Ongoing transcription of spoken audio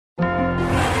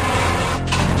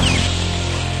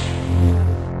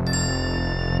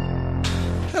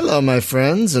Hello, my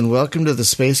friends, and welcome to the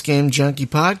Space Game Junkie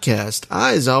Podcast.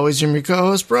 I, as always, am your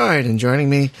co-host, Brian, and joining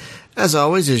me, as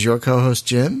always, is your co-host,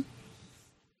 Jim.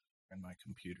 And my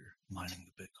computer mining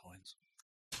the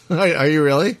bitcoins. Are you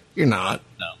really? You're not.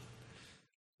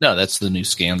 No, that's the new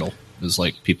scandal. Is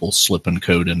like people slipping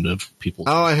code into people's.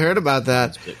 Oh, I heard about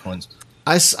that. Bitcoins.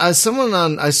 I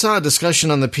saw a discussion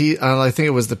on I think it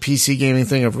was the PC gaming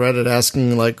thing of Reddit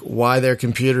asking like why their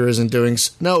computer isn't doing.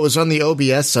 No, it was on the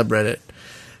OBS subreddit,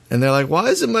 and they're like, "Why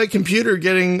isn't my computer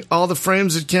getting all the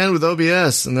frames it can with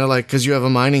OBS?" And they're like, "Because you have a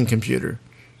mining computer.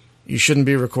 You shouldn't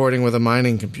be recording with a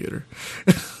mining computer."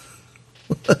 No,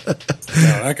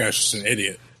 that guy's just an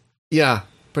idiot. Yeah,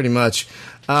 pretty much.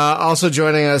 Also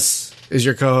joining us is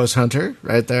your co-host Hunter,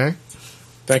 right there.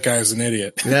 That guy's an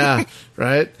idiot. Yeah,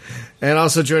 right. And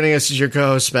also joining us is your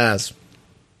co-host Spaz.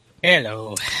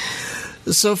 Hello.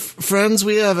 So, friends,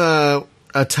 we have a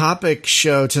topic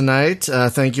show tonight.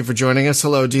 Thank you for joining us.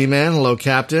 Hello, D-Man. Hello,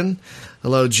 Captain.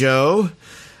 Hello, Joe.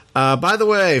 By the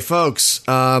way, folks,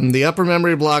 the Upper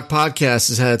Memory Block podcast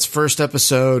has had its first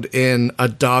episode in a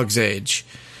dog's age.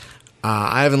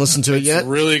 I haven't listened to it yet. It's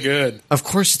really good. Of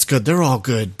course it's good. They're all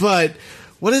good. But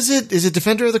what is it? Is it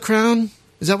Defender of the Crown?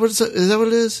 Is that what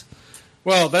it is?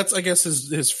 Well, that's, I guess,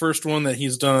 his first one that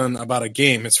he's done about a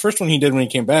game. His first one he did when he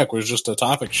came back was just a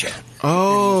topic show.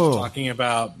 Oh. Talking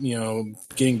about,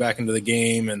 getting back into the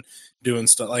game and doing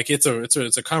stuff. Like, it's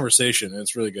a conversation, and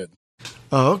it's really good.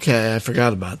 Oh, okay. I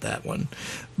forgot about that one.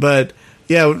 But,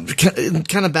 yeah,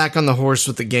 kind of back on the horse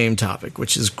with the game topic,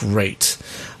 which is great.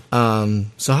 So,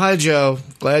 hi, Joe.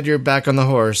 Glad you're back on the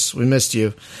horse. We missed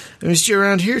you. We missed you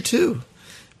around here, too.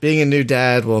 Being a new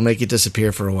dad will make you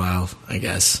disappear for a while, I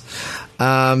guess.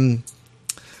 But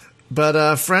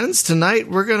friends, tonight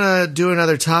we're going to do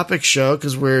another topic show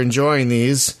because we're enjoying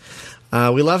these.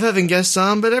 We love having guests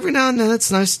on, but every now and then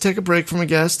it's nice to take a break from a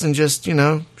guest and just,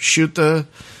 shoot the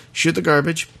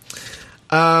garbage.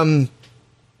 So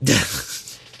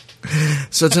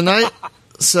tonight,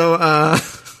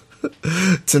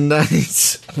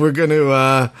 tonight we're going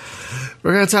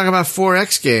to talk about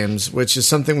 4X games, which is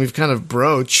something we've kind of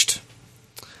broached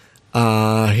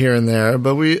here and there,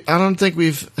 but I don't think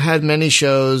we've had many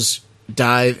shows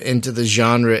dive into the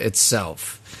genre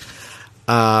itself.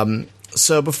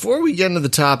 So before we get into the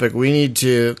topic, we need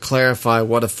to clarify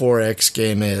what a 4X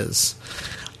game is.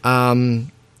 A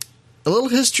little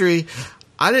history.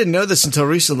 I didn't know this until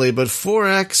recently, but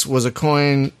 4X was a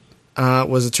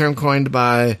term coined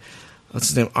by, what's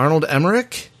his name, Arnold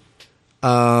Emmerich,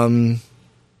 in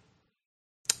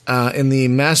the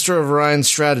Master of Orion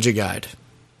Strategy Guide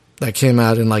that came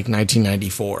out in like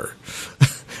 1994,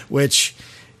 which,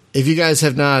 if you guys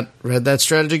have not read that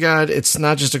strategy guide, it's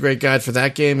not just a great guide for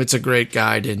that game, it's a great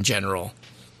guide in general.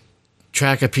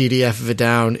 Track a PDF of it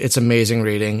down. It's amazing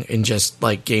reading in just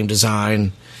like game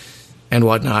design and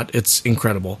whatnot. It's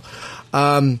incredible.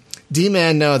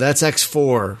 D-Man, no, that's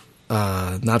X4,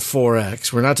 not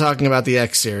 4X. We're not talking about the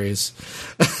X series.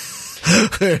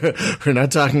 We're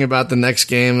not talking about the next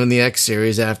game in the X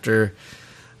series after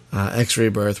X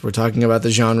Rebirth. We're talking about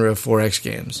the genre of 4X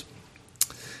games.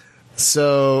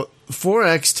 So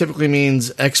 4X typically means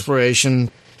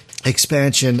exploration,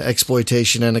 expansion,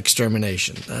 exploitation, and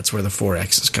extermination. That's where the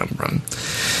 4X's come from.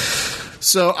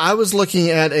 So I was looking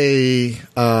at a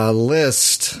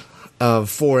list of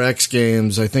 4X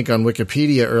games, I think on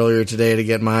Wikipedia earlier today to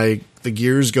get the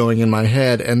gears going in my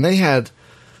head, and they had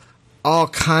all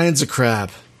kinds of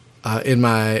crap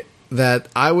that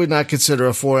I would not consider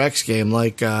a 4X game,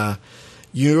 like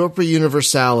Europa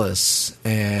Universalis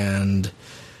and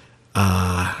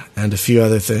a few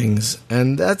other things.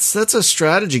 And that's a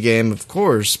strategy game, of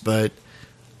course, but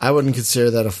I wouldn't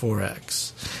consider that a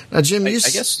 4X. Now, Jim, I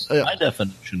guess my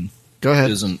definition go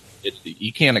ahead.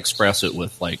 You can't express it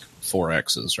with like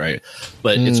 4Xs, right?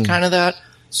 But it's kind of that.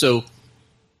 So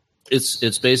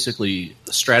it's basically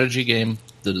a strategy game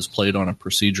that is played on a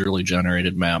procedurally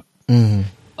generated map,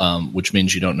 which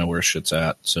means you don't know where shit's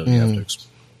at, so you have to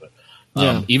explore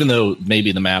it. Even though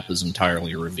maybe the map is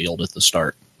entirely revealed at the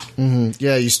start. Mm-hmm.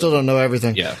 Yeah, you still don't know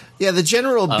everything. Yeah, the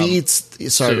general beats.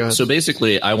 Sorry, go ahead. So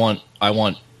basically, I want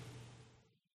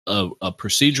a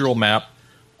procedural map.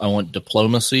 I want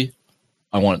diplomacy.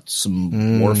 I want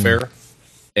some warfare,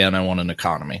 and I want an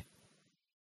economy.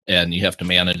 And you have to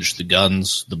manage the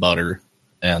guns, the butter,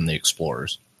 and the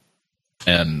explorers.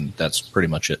 And that's pretty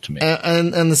much it to me.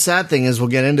 And the sad thing is, we'll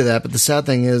get into that, but the sad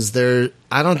thing is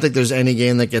I don't think there's any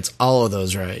game that gets all of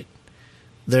those right.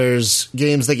 There's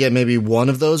games that get maybe one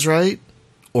of those right,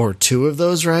 or two of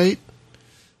those right,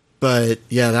 But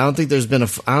yeah, I don't think there's been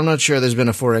I'm not sure there's been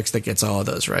a 4X that gets all of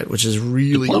those right, which is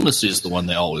really Diplomacy is the one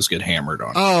they always get hammered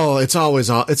on. Oh, it's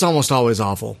almost always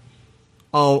awful.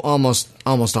 Oh, almost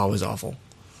always awful.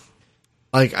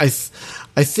 Like I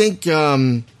think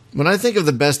when I think of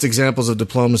the best examples of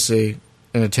diplomacy,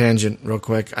 in a tangent, real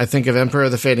quick, I think of Emperor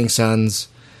of the Fading Suns,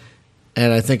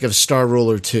 and I think of Star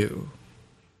Ruler 2.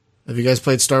 Have you guys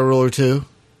played Star Ruler 2?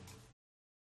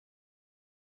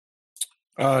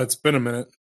 It's been a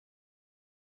minute.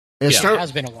 Yeah, It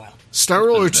has been a while. Star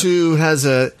Ruler 2 has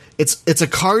it's a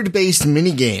card-based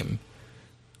minigame,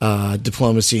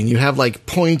 diplomacy, and you have like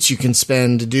points you can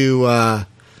spend to do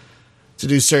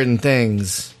certain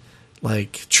things,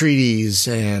 like treaties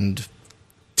and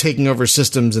taking over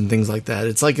systems and things like that.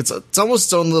 It's like it's almost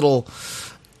its own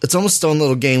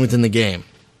little game within the game.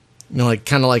 You know, like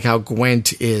kind of like how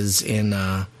Gwent is in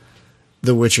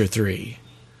The Witcher 3.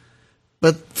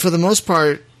 But for the most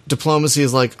part, diplomacy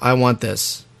is like, I want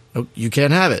this. Oh, you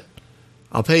can't have it.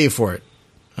 I'll pay you for it.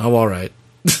 Oh, all right.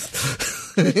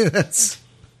 That's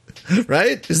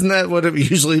right. Isn't that what it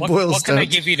usually boils down? What can I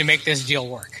give you to make this deal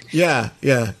work? Yeah,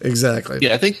 exactly.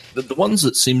 Yeah, I think the ones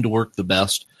that seem to work the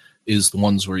best is the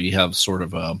ones where you have sort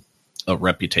of a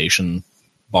reputation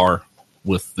bar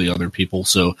with the other people.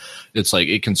 So it's like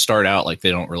it can start out like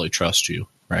they don't really trust you,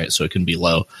 right? So it can be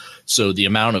low. So the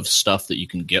amount of stuff that you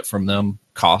can get from them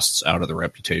costs out of the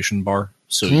reputation bar.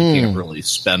 So you can't really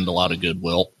spend a lot of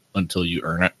goodwill until you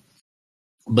earn it.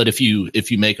 But if you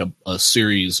make a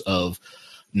series of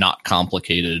not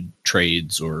complicated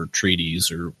trades or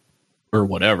treaties or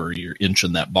whatever, you're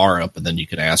inching that bar up, and then you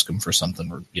can ask them for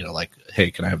something, or like,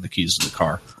 hey, can I have the keys to the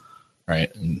car, right?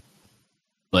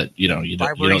 But you don't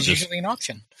just, usually an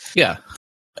option. Yeah,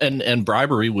 and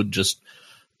bribery would just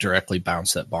directly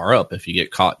bounce that bar up. If you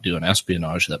get caught doing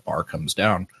espionage, that bar comes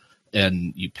down,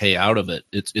 and you pay out of it.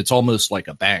 It's almost like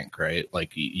a bank, right?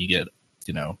 Like you get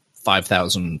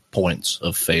 5,000 points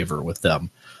of favor with them,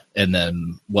 and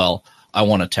then I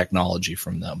want a technology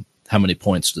from them. How many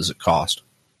points does it cost?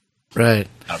 Right.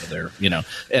 Out of there,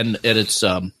 and it's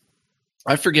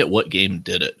I forget what game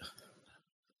did it,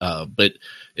 but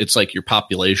it's like your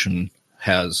population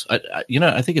has I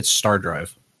think it's Star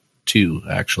Drive 2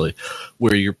 actually,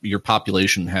 where your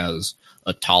population has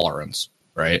a tolerance,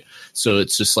 right? So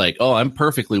it's just like, oh, I'm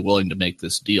perfectly willing to make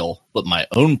this deal, but my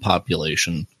own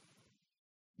population,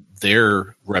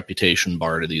 their reputation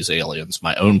bar to these aliens,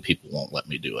 my own people won't let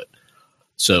me do it.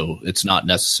 So it's not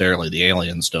necessarily the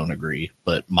aliens don't agree,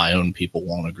 but my own people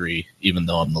won't agree, even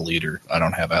though I'm the leader. I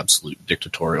don't have absolute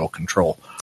dictatorial control.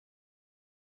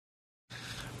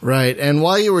 Right. And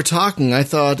while you were talking, I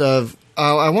thought of,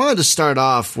 I wanted to start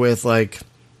off with like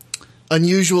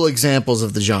unusual examples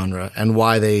of the genre and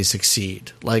why they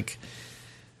succeed. Like,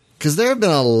 because there have been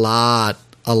a lot,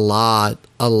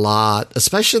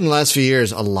 especially in the last few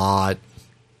years, a lot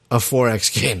of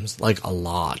 4X games, like a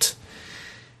lot.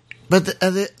 But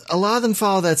a lot of them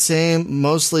follow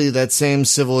mostly that same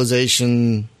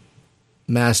Civilization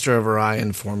Master of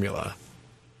Orion formula.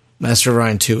 Master of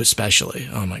Orion 2 especially.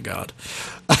 Oh my God.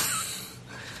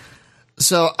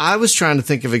 So I was trying to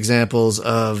think of examples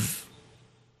of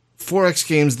 4X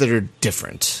games that are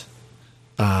different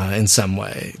in some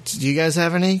way. Do you guys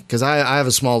have any? Because I have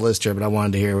a small list here, but I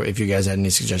wanted to hear if you guys had any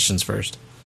suggestions first.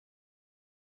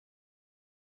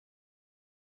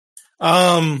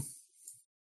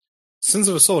 Sins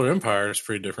of a Solar Empire is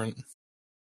pretty different.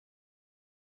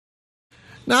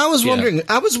 Now, I was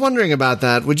wondering about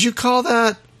that. Would you call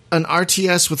that an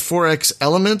RTS with 4X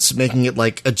elements, making it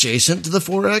like adjacent to the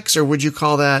 4X, or would you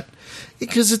call that,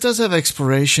 because it does have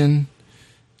exploration?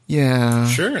 Yeah,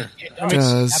 sure, it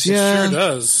does. Yeah, sure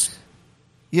does.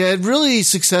 Yeah, it really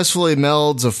successfully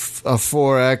melds a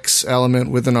 4X element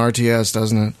with an RTS,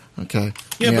 doesn't it? Okay.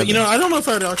 Yeah, but I don't know if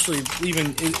I'd actually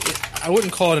I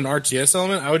wouldn't call it an RTS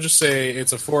element. I would just say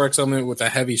it's a 4X element with a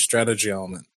heavy strategy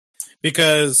element,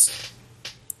 because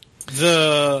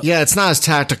it's not as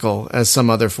tactical as some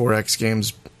other 4X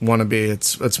games want to be.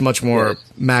 It's much more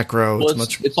macro. Well,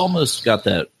 it's almost got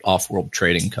that off-world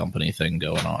trading company thing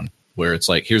going on, where it's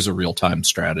like, here's a real-time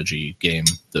strategy game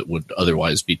that would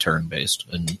otherwise be turn-based,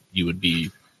 and you would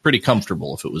be pretty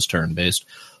comfortable if it was turn-based,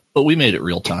 but we made it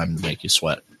real-time to make you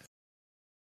sweat.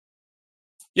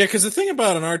 Yeah, because the thing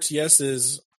about an RTS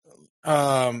is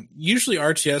usually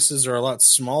RTSs are a lot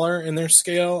smaller in their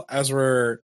scale, as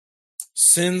where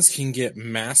sins can get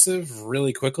massive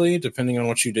really quickly, depending on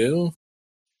what you do.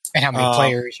 And how many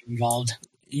players are involved.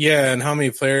 Yeah, and how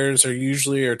many players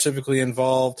are typically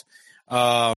involved.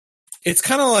 It's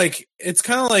kind of like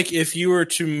if you were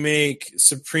to make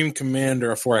Supreme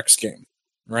Commander a 4X game,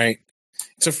 right?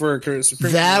 Except for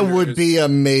Supreme That Commander would be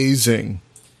amazing.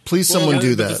 Please, someone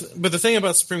do that. But the thing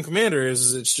about Supreme Commander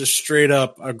is it's just straight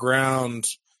up a ground,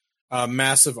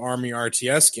 massive army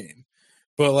RTS game.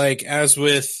 But like as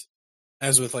with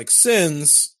like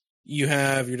Sins, you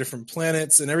have your different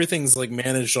planets and everything's like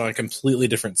managed on a completely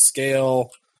different scale.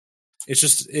 It's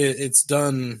just it's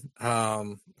done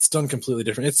completely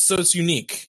different. It's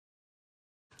unique.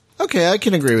 Okay, I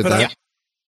can agree with that.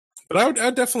 But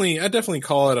I'd definitely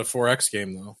call it a 4X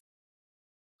game though.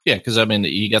 Yeah, because I mean,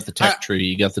 you got the tech tree,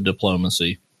 you got the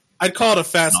diplomacy. I'd call it a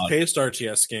fast-paced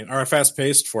RTS game or a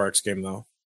fast-paced 4X game though.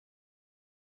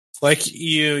 Like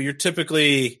you're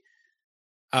typically,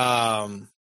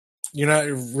 you're not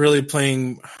really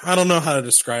playing. I don't know how to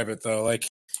describe it though. Like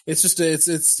it's just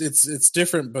it's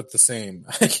different but the same.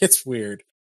 Like it's weird.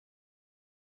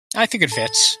 I think it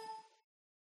fits.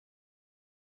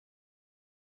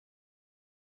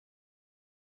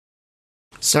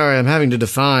 Sorry, I'm having to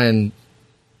define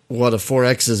what a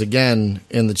 4X is again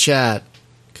in the chat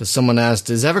because someone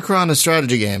asked, "Is Evercron a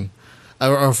strategy game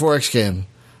or a 4X game?"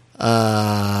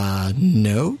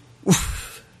 No,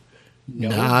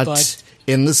 not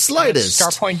in the slightest.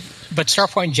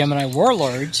 Starpoint Gemini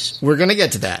Warlords. We're going to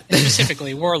get to that.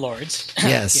 Specifically, Warlords.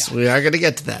 Yes, we are going to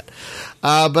get to that.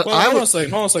 But almost like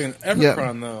an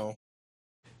Evercron though.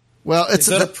 Well, is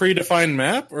that a predefined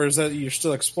map, or is that you're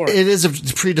still exploring? It is a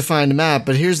predefined map,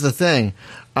 but here's the thing: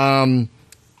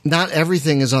 not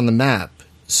everything is on the map.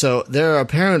 So there are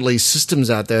apparently systems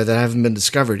out there that haven't been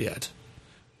discovered yet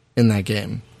in that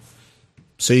game.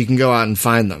 So you can go out and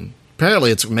find them. Apparently,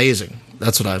 it's amazing.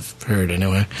 That's what I've heard,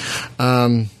 anyway.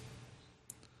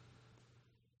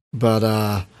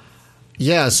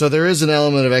 Yeah. So there is an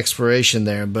element of exploration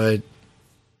there, but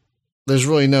there's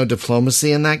really no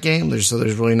diplomacy in that game. There's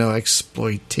really no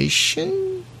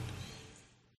exploitation.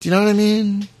 Do you know what I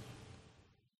mean?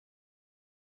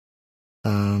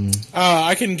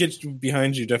 I can get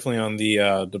behind you definitely on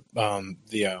the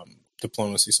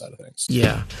diplomacy side of things.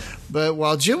 Yeah, but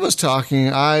while Jim was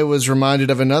talking, I was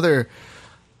reminded of another.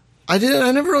 I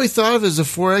never really thought of it as a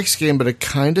 4X game, but it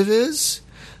kind of is.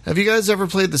 Have you guys ever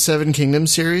played the Seven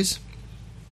Kingdoms series?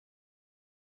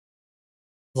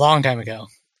 Long time ago.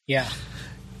 Yeah.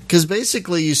 Because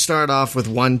basically you start off with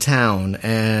one town,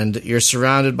 and you're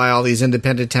surrounded by all these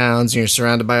independent towns, and you're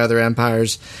surrounded by other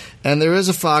empires, and there is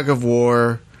a fog of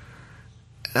war.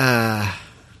 I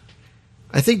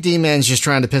think D-Man's just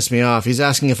trying to piss me off. He's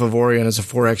asking if Avorion is a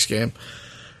 4X game.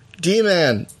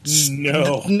 D-Man!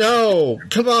 No!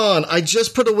 Come on! I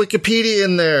just put a Wikipedia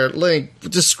in there, link,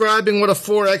 describing what a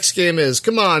 4X game is.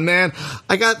 Come on, man.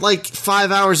 I got like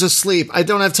 5 hours of sleep. I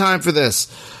don't have time for this.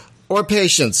 Or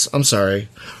patience. I'm sorry.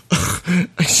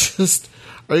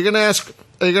 Are you gonna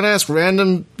ask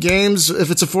random games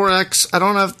if it's a 4X? I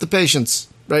don't have the patience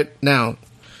right now.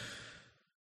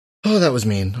 Oh, that was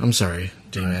mean. I'm sorry,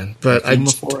 D-Man. But I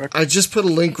just put a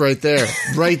link right there.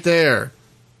 Right there.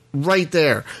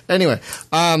 Anyway,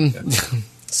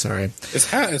 sorry. Is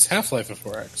Half-Life a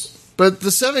 4X? But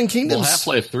the Seven Kingdoms... Well,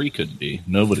 Half-Life 3 could be.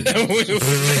 Nobody knows.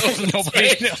 Nobody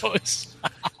knows.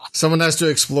 Someone has to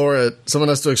explore it. Someone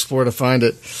has to explore to find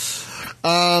it.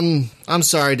 I'm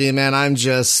sorry, D-Man. I'm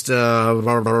just a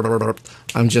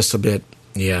bit...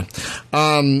 Yeah.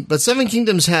 But Seven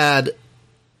Kingdoms had...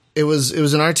 It was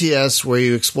an RTS where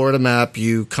you explored a map,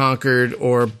 you conquered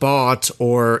or bought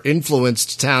or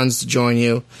influenced towns to join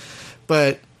you,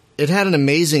 but it had an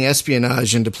amazing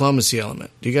espionage and diplomacy element.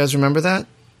 Do you guys remember that?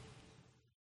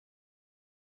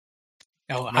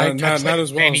 No, not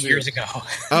as well as years ago.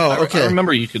 Oh, okay. I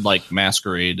remember you could like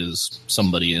masquerade as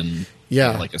somebody in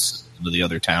like the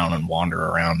other town and wander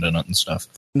around in it and stuff.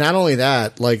 Not only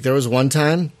that, like there was one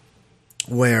time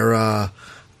where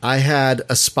I had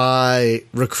a spy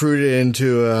recruited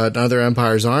into another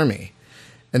empire's army,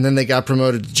 and then they got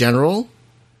promoted to general,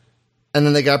 and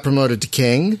then they got promoted to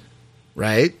king,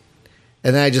 right?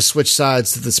 And then I just switched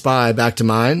sides to the spy back to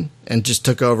mine and just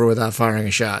took over without firing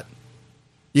a shot.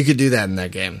 You could do that in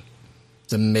that game.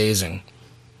 It's amazing.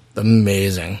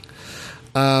 Amazing.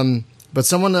 But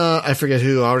someone, I forget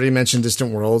who, already mentioned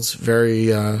Distant Worlds.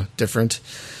 Very different.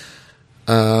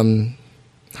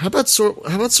 How about Sword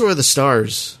of the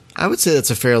Stars? I would say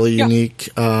that's a fairly unique...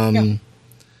 that's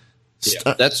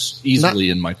easily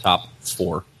in my top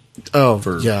 4.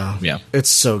 Yeah. It's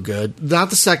so good. Not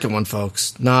the second one,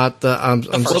 folks. Not the...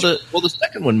 the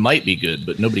second one might be good,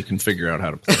 but nobody can figure out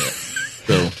how to play it.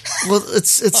 So. Well,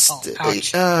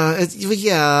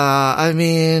 I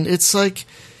mean, it's like...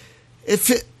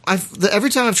 every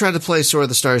time I've tried to play Sword of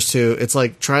the Stars 2, it's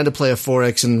like trying to play a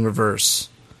 4X in reverse.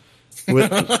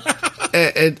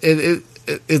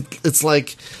 It's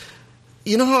like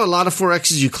you know how a lot of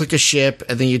 4Xs you click a ship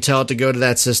and then you tell it to go to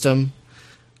that system?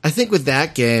 I think with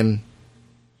that game,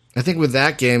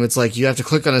 it's like you have to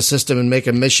click on a system and make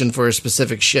a mission for a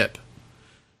specific ship.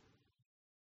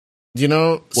 You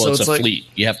know? Well, so it's a like, fleet.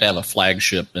 You have to have a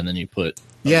flagship, and then you put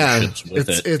ships with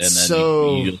it, and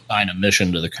then you assign a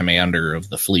mission to the commander of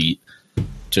the fleet.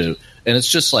 And it's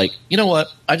just like, you know what?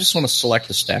 I just want to select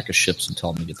a stack of ships and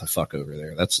tell them to get the fuck over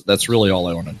there. That's really all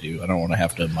I want to do. I don't want to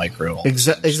have to micro.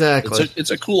 Exactly.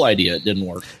 It's a cool idea. It didn't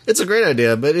work. It's a great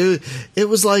idea, but it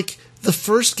was like the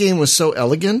first game was so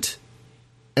elegant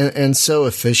and so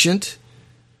efficient.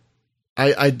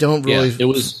 I don't really. Yeah, it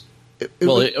was.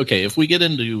 Okay. If we get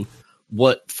into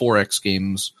what 4X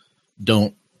games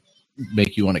don't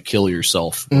make you want to kill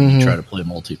yourself when you try to play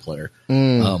multiplayer,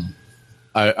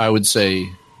 I would say,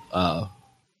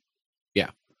 yeah.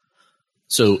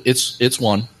 So it's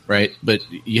one, right? But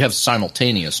you have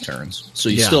simultaneous turns, so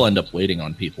you still end up waiting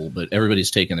on people, but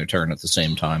everybody's taking their turn at the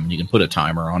same time, and you can put a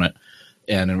timer on it.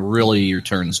 And really, your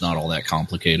turn's not all that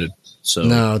complicated. So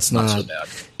no, it's not so bad.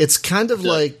 It's kind of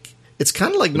like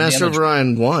Master of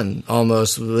Orion 1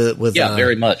 almost with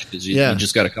very much, because you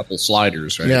just got a couple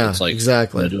sliders, right? Yeah, it's like,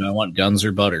 exactly. Do I want guns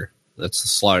or butter? That's the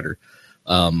slider.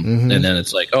 And then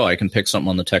it's like, I can pick something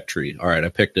on the tech tree. All right, I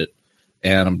picked it,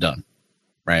 and I'm done.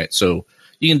 Right, so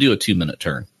you can do a 2-minute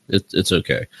turn. It's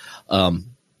okay. And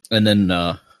then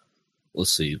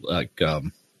let's see, like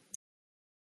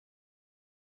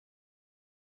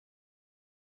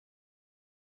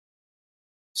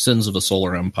Sins of a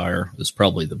Solar Empire is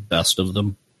probably the best of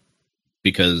them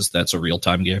because that's a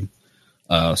real-time game.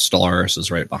 Stellaris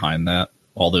is right behind that,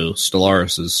 although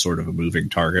Stellaris is sort of a moving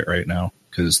target right now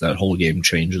because that whole game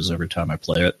changes every time I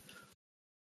play it.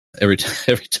 Every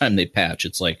time they patch,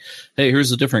 it's like, hey,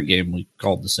 here's a different game. We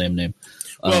called the same name.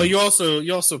 Well, you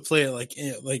also play it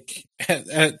like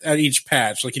at each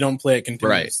patch. Like you don't play it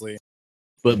continuously. Right.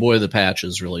 But boy, the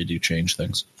patches really do change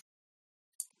things.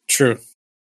 True.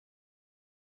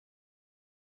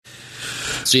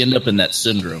 So you end up in that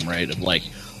syndrome, right? Of like,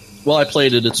 well, I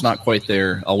played it; it's not quite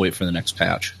there. I'll wait for the next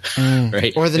patch,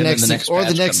 right? Or the next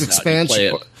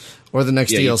expansion, or the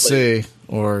next DLC,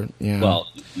 or Well,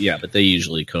 yeah, but they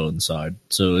usually coincide.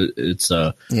 So it's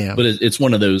but it's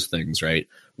one of those things, right?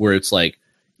 Where it's like,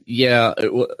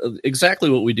 exactly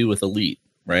what we do with Elite,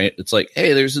 right? It's like,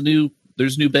 hey, there's new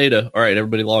beta. All right,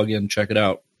 everybody log in, check it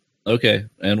out. Okay,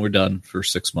 and we're done for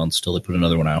 6 months till they put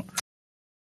another one out.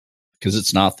 Because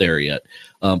it's not there yet,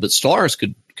 but Stellaris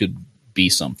could be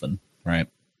something, right?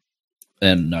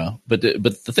 And but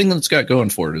the thing that it's got going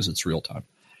for it is it's real time.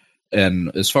 And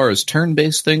as far as turn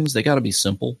based things, they got to be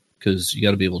simple because you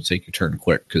got to be able to take your turn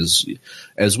quick. Because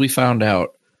as we found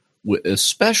out,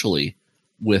 especially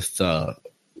with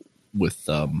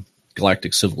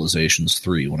Galactic Civilizations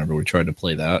 3, whenever we tried to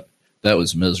play that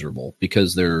was miserable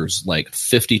because there's like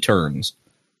 50 turns.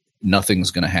 Nothing's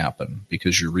going to happen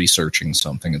because you're researching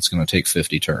something. It's going to take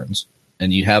 50 turns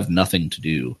and you have nothing to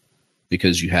do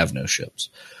because you have no ships.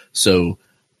 So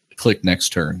click next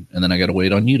turn. And then I got to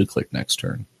wait on you to click next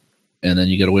turn. And then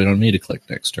you got to wait on me to click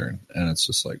next turn. And it's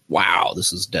just like, wow,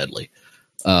 this is deadly.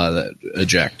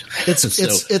 Eject.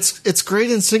 It's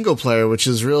great in single player, which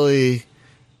is really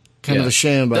kind of a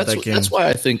shame about that game. That's why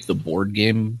I think the board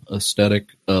game aesthetic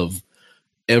of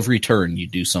every turn you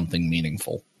do something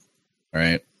meaningful,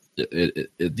 right?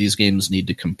 These games need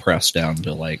to compress down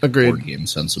to like board game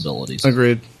sensibilities.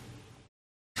 Agreed.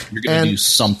 You're going to do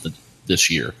something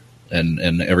this year,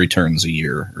 and every turn's a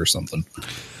year or something.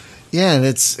 Yeah, and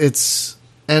it's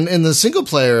and in the single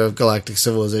player of Galactic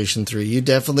Civilization 3, you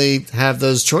definitely have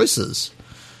those choices,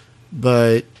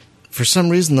 but for some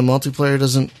reason the multiplayer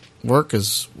doesn't work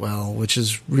as well, which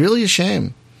is really a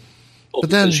shame. Well,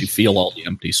 but because you feel all the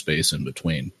empty space in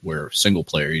between, where single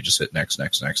player, you just hit next,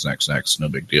 no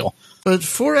big deal. But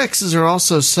 4Xs are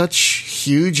also such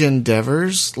huge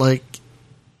endeavors. Like,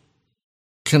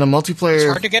 can a multiplayer... It's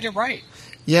hard to get it right.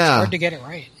 Yeah. It's hard to get it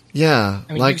right. Yeah.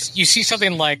 I mean, you see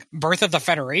something like Birth of the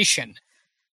Federation,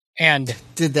 and...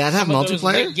 Did that have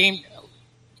multiplayer?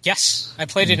 Yes. I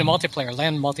played it in multiplayer,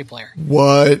 LAN multiplayer.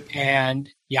 What? And,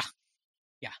 yeah,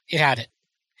 it had it.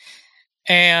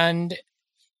 And...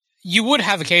 you would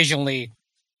have occasionally,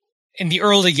 in the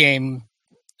early game,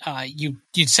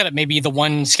 you'd set up maybe the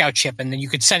one scout ship, and then you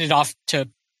could send it off to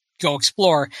go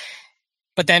explore.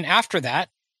 But then after that,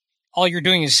 all you're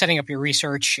doing is setting up your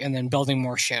research and then building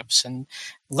more ships. And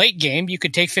late game, you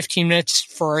could take 15 minutes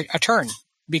for a turn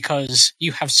because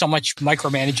you have so much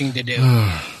micromanaging to do.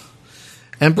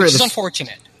 Which is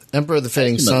unfortunate. Emperor of the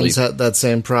Fading Suns had that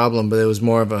same problem, but it was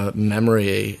more of a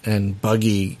memory and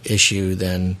buggy issue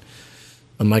than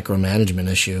a micromanagement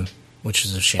issue. which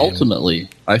is a shame. Ultimately,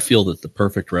 I feel that the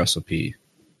perfect recipe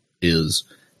is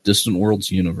Distant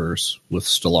Worlds universe with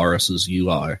Stellaris'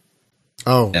 UI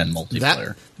and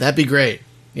multiplayer. That'd be great.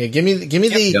 Yeah, give me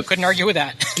the. Couldn't argue with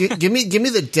that. give me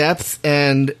the depth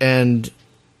and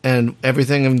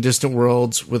everything in Distant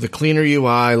Worlds with a cleaner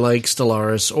UI like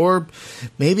Stellaris, or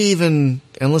maybe even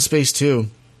Endless Space 2.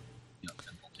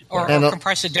 Or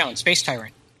compress it down, Space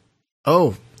Tyrant.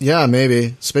 Oh, yeah,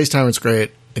 maybe. Space Tyrant's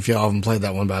great, if you all haven't played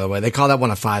that one, by the way. They call that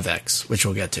one a 5X, which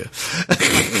we'll get to.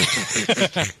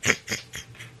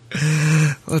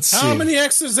 Let's see. How many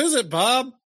X's is it,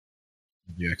 Bob?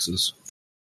 The X's.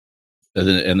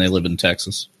 And they live in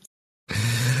Texas.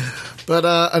 But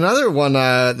another one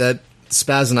that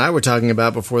Spaz and I were talking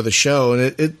about before the show,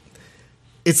 and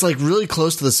it's like really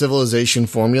close to the Civilization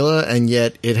formula, and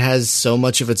yet it has so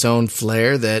much of its own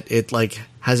flair that it like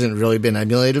hasn't really been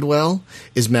emulated well,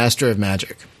 is Master of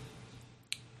Magic.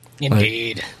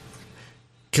 Indeed.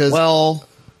 Well,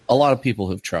 a lot of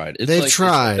people have tried. They've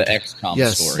tried. It's the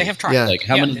XCOM story. They have tried. Yeah. Like,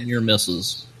 how many near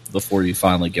misses before you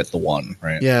finally get the one,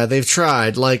 right? Yeah, they've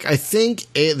tried. Like, I think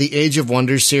the Age of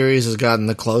Wonders series has gotten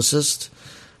the closest.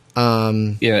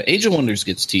 Yeah, Age of Wonders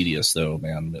gets tedious, though,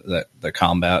 man. The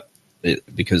combat,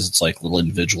 because it's like little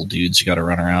individual dudes you got to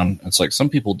run around. It's like some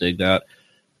people dig that.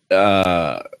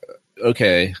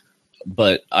 Okay,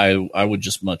 but I would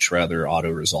just much rather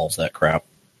auto-resolve that crap,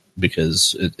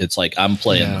 because it's like I'm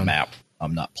playing the map.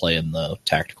 I'm not playing the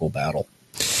tactical battle.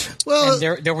 Well,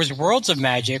 and there was Worlds of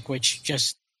Magic, which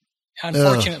just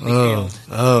unfortunately failed.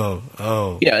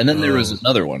 Yeah, and then there was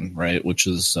another one, right, which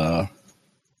is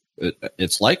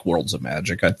it's like Worlds of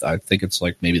Magic. I think it's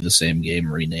like maybe the same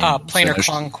game renamed. Planar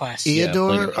Conquest.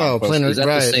 Eodor? Planar Is that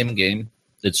right. the same game?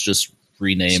 It's just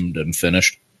renamed and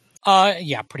finished?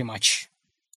 Yeah, pretty much.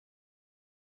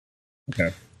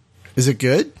 Okay. Is it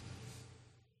good?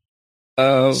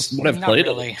 What I've Not played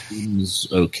really. it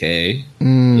seems okay.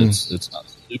 It's not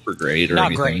super great or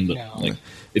Not anything, great, but no. like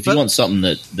if you want something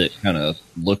that kind of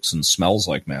looks and smells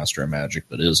like Master of Magic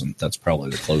but isn't, that's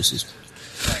probably the closest.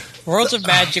 Worlds of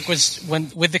Magic was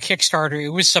with the Kickstarter. It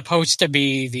was supposed to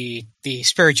be the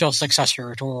spiritual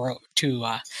successor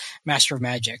to Master of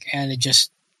Magic, and it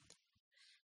just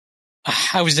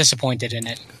I was disappointed in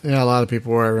it. Yeah, a lot of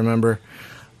people were. I remember,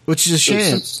 which is a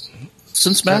shame.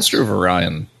 Since Master of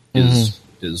Orion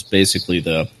is basically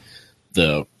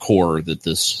the core that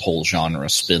this whole genre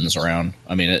spins around.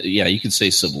 I mean, yeah, you could say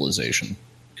Civilization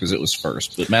because it was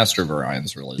first, but Master of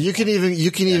Orion's really. You can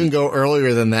even go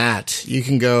earlier than that. You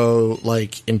can go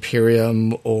like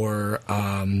Imperium or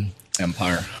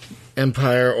Empire,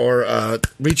 or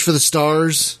Reach for the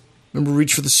Stars. Remember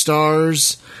Reach for the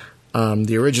Stars,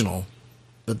 the original.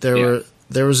 But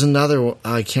there was another one.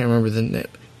 I can't remember the name.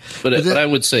 But I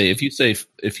would say if you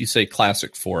say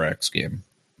classic 4X game,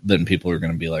 then people are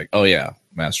going to be like, oh yeah,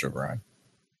 Master of Orion,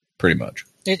 pretty much.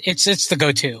 It's the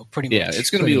go-to, pretty much. Yeah, it's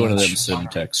going to be one of them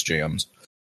Simtex jams.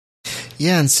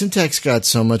 Yeah, and Simtex got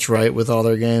so much right with all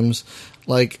their games.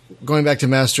 Like going back to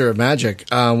Master of Magic,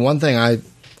 one thing I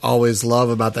always love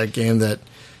about that game that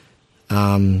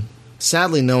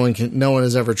sadly no one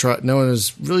has ever tried. No one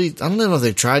has really. I don't know if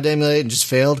they've tried to emulate and just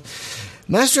failed.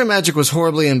 Master of Magic was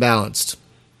horribly imbalanced.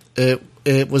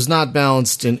 It was not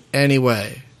balanced in any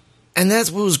way, and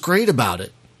that's what was great about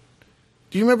it.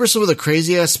 Do you remember some of the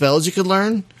crazy ass spells you could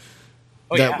learn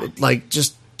that would like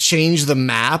just change the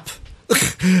map?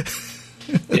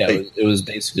 Yeah, it was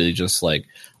basically just like,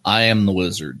 I am the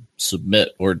wizard,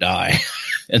 submit or die.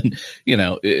 And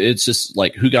it's just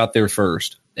like who got there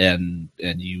first, and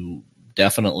you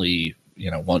definitely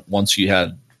once you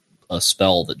had a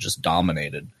spell that just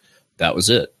dominated, that was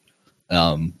it.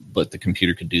 But the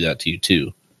computer could do that to you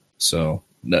too. So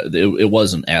it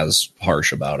wasn't as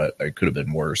harsh about it. It could have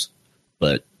been worse.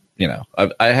 But,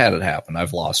 I had it happen.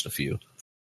 I've lost a few.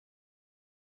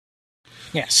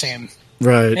 Yeah, same.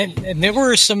 Right. And there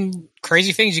were some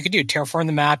crazy things you could do. Terraform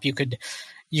the map. You could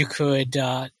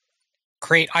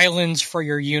create islands for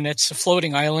your units,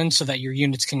 floating islands, so that your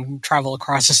units can travel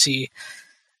across the sea.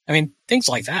 I mean, things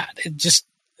like that.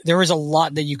 There was a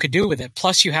lot that you could do with it.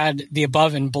 Plus, you had the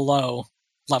above and below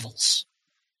levels.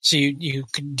 So you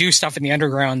could do stuff in the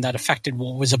underground that affected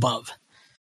what was above.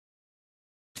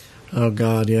 Oh,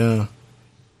 God, yeah.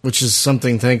 Which is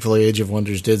something, thankfully, Age of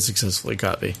Wonders did successfully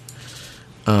copy.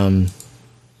 But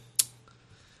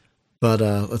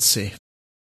let's see.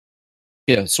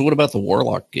 Yeah, so what about the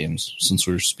Warlock games, since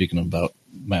we're speaking about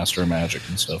Master of Magic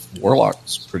and stuff?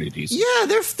 Warlock's pretty decent. Yeah,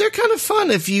 they're kind of fun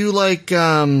if you, like...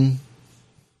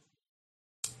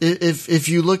 If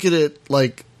you look at it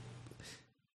like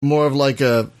more of like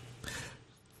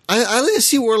I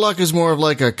see Warlock as more of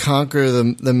like a conquer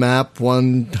the map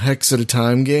one hex at a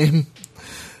time game.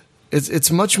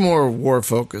 It's much more war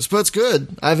focused, but it's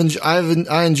good. I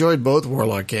enjoyed both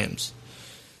Warlock games.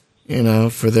 You know,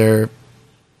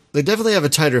 they definitely have a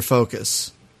tighter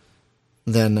focus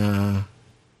than.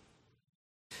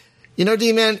 You know,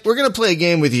 D-Man, we're gonna play a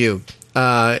game with you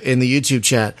in the YouTube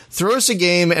chat. Throw us a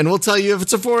game, and we'll tell you if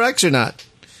it's a 4X or not.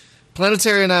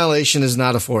 Planetary Annihilation is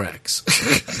not a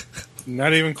 4X.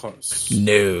 Not even close.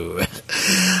 No.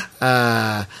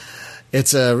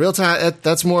 It's a real-time...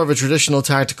 That's more of a traditional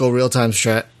tactical real-time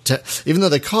even though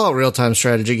they call it real-time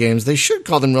strategy games, they should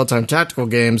call them real-time tactical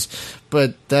games,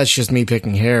 but that's just me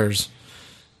picking hairs.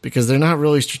 Because they're not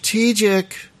really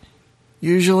strategic,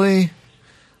 usually.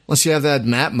 Unless you have that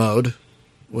map mode,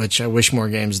 which I wish more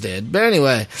games did. But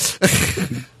anyway.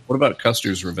 What about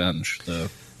Custer's Revenge? The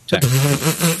tactical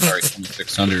Atari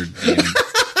 2600 game.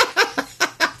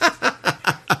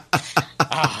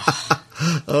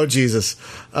 Oh, Jesus.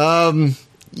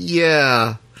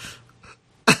 Yeah.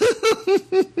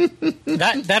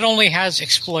 That only has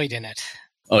exploit in it.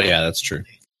 Oh, yeah, that's true.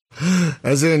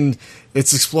 As in,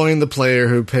 it's exploiting the player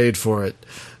who paid for it.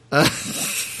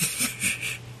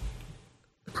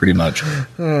 Pretty much.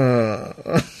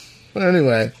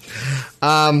 Anyway.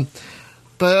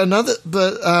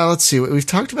 Let's see. We've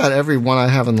talked about every one I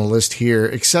have on the list here,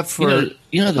 except for... the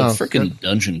freaking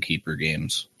Dungeon Keeper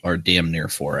games are damn near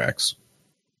 4X.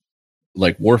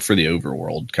 Like, War for the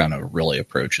Overworld kind of really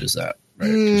approaches that, right?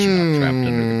 Because you're not trapped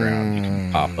under the ground. You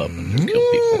can pop up and just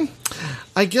kill people.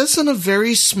 I guess on a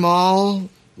very small,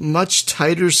 much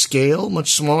tighter scale,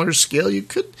 much smaller scale, you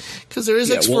could... Because there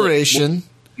is exploration.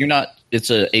 You're not... It's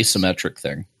an asymmetric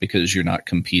thing because you're not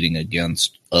competing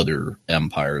against other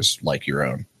empires like your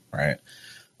own, right?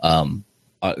 I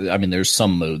mean, there's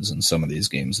some modes in some of these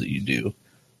games that you do,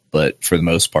 but for the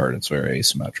most part, it's very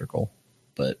asymmetrical.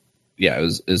 But yeah,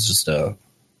 it's just a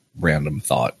random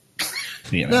thought.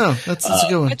 You know? No, that's a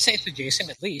good one. I'd say it's adjacent,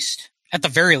 at least. At the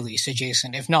very least,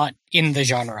 adjacent, if not in the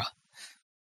genre.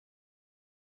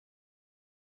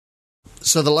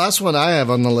 So the last one I have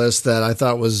on the list that I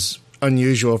thought was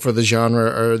unusual for the genre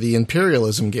are the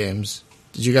Imperialism games.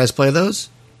 Did you guys play those?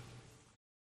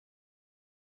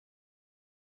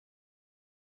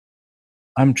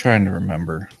 I'm trying to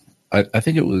remember. I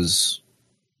think it was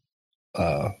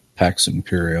Pax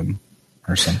Imperium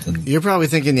or something. You're probably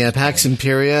thinking, Pax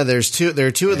Imperia. There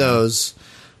are two of those.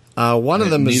 One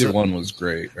of them neither one was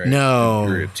great, right? No.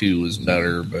 Imperia 2 was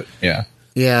better, but yeah.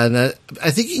 Yeah, and I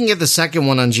think you can get the second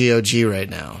one on GOG right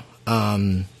now.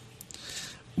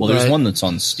 Well, there's one that's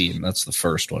on Steam. That's the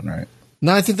first one, right?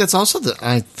 No, I think that's also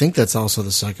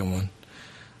the second one.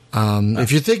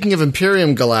 If you're thinking of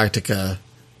Imperium Galactica,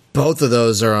 both of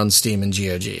those are on Steam and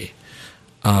GOG.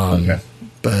 Okay.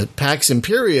 But Pax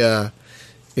Imperia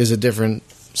is a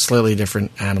slightly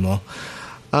different animal.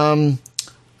 I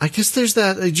guess there's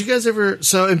that. Did you guys ever?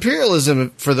 So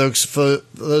Imperialism, for those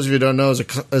of you who don't know,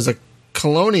 is a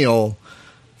colonial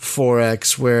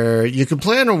 4X where you can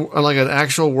play on like an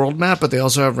actual world map, but they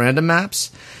also have random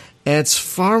maps, and it's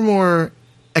far more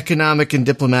economic and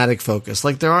diplomatic focused.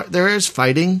 Like there is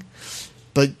fighting,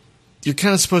 but you're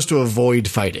kind of supposed to avoid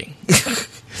fighting.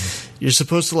 You're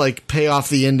supposed to like pay off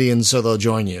the Indians so they'll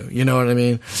join you. You know what I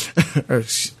mean?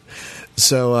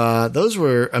 So those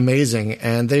were amazing,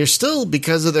 and they're still,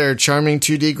 because of their charming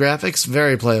 2D graphics,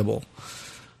 very playable.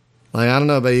 Like, I don't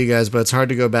know about you guys, but it's hard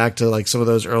to go back to like some of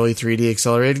those early 3D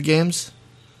accelerated games.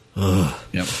 Ugh.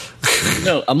 Yep.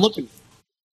 No, I'm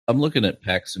looking at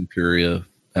Pax Imperia,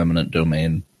 Eminent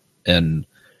Domain, and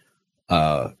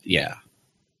yeah,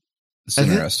 it's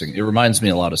interesting. It reminds me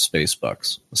a lot of Space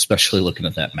Bucks, especially looking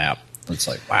at that map. It's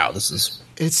like, wow, this is.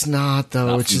 It's not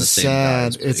though, which is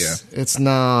sad. Guys, it's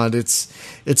not.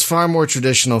 It's far more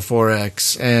traditional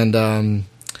 4X, and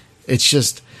it's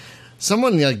just.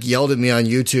 Someone like yelled at me on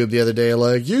YouTube the other day,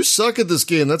 like, "You suck at this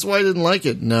game. That's why I didn't like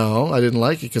it." No, I didn't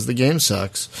like it because the game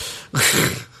sucks,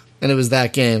 and it was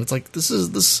that game. It's like this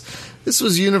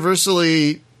was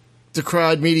universally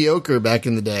decried mediocre back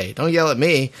in the day. Don't yell at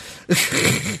me.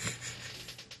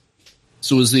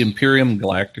 So, was the Imperium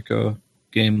Galactica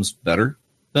games better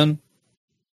then?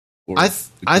 I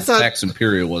thought Pax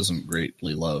Imperia wasn't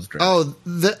greatly loved. Right? Oh,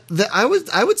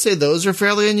 I would say those are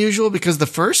fairly unusual because the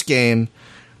first game.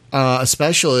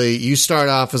 Especially, you start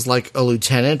off as like a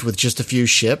lieutenant with just a few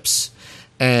ships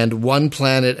and one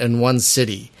planet and one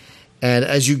city. And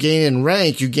as you gain in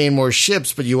rank, you gain more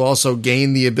ships, but you also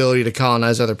gain the ability to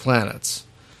colonize other planets.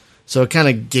 So it kind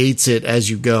of gates it as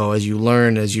you go, as you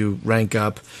learn, as you rank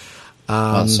up.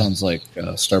 Sounds like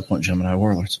Starpoint Gemini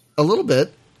Warlords. A little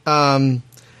bit. And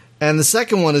the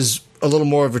second one is a little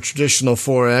more of a traditional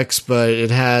 4X, but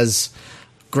it has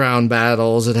ground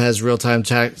battles. It has real-time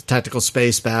tactical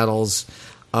space battles,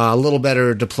 a little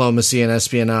better diplomacy and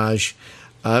espionage.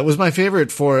 It was my favorite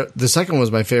the second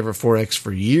was my favorite 4X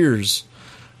for years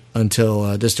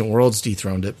until Distant Worlds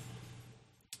dethroned it.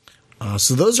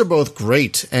 So those are both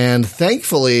great, and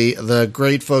thankfully the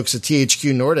great folks at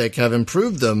THQ Nordic have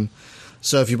improved them.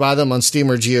 So if you buy them on Steam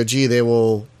or GOG, they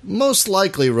will most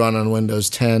likely run on Windows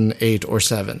 10, 8, or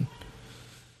 7.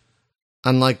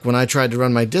 Unlike when I tried to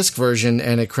run my disk version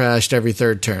and it crashed every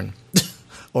third turn.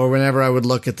 Or whenever I would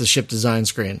look at the ship design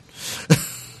screen.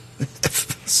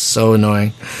 So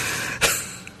annoying.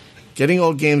 Getting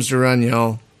old games to run,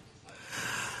 y'all.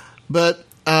 But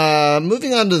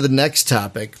moving on to the next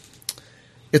topic.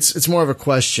 It's more of a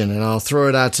question, and I'll throw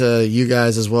it out to you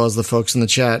guys as well as the folks in the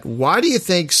chat. Why do you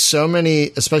think so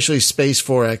many, especially Space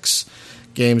 4X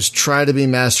games, try to be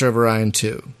Master of Orion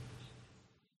 2?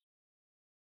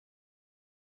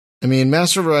 I mean,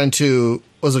 Master of Orion 2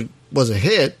 was a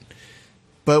hit,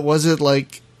 but was it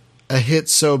like a hit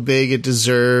so big it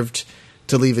deserved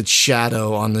to leave its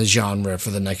shadow on the genre for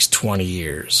the next 20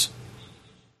 years?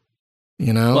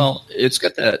 You know? Well, it's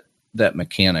got that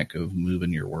mechanic of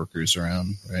moving your workers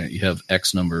around, right? You have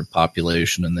X number of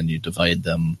population, and then you divide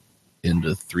them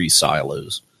into 3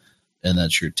 silos, and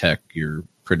that's your tech, your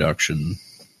production,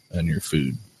 and your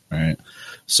food, right?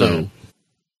 So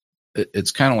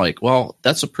it's kind of like, well,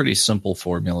 that's a pretty simple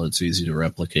formula. It's easy to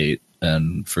replicate,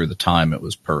 and for the time, it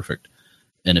was perfect.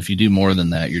 And if you do more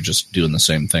than that, you're just doing the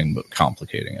same thing but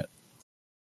complicating it,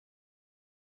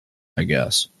 I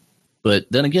guess. But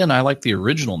then again, I like the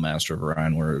original Master of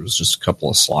Orion where it was just a couple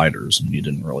of sliders and you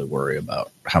didn't really worry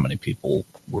about how many people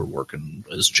were working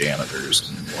as janitors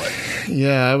and what.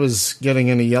 Yeah, I was getting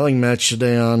in a yelling match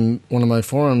today on one of my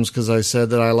forums because I said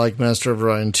that I like Master of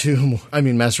Orion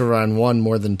 1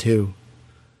 more than 2.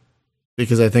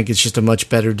 Because I think it's just a much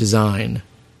better design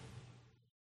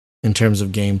in terms of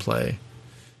gameplay.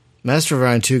 Master of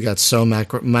Orion 2 got so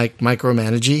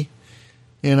micromanagey,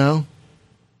 you know?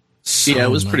 So yeah, it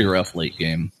was pretty rough late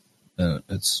game.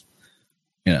 It's,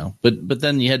 you know, but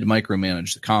then you had to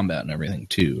micromanage the combat and everything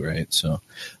too, right? So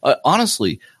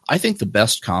honestly, I think the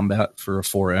best combat for a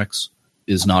 4X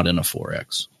is not in a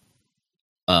 4X.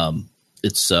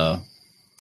 It's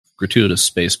gratuitous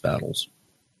space battles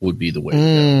would be the way to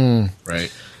go,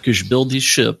 right? Because you build these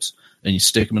ships and you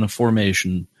stick them in a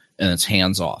formation and it's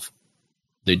hands off.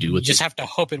 They do what you just have to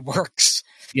hope it works.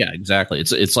 Yeah, exactly.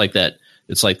 It's like that.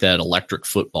 It's like that electric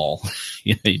football.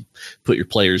 You put your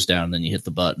players down, and then you hit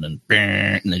the button,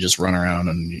 and they just run around,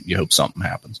 and you hope something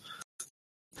happens.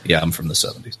 Yeah, I'm from the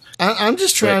 70s. I'm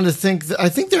just trying to think. I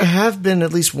think there have been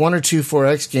at least 1 or 2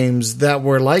 4X games that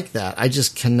were like that. I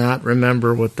just cannot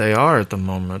remember what they are at the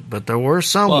moment, but there were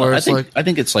some where it's I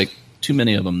think it's like too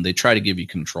many of them. They try to give you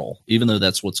control, even though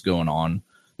that's what's going on.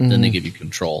 Then they give you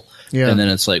control. Yeah. And then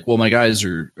it's like, well, my guys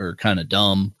are kind of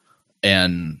dumb,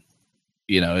 and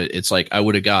you know, it's like I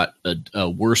would have got a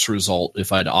worse result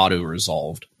if I'd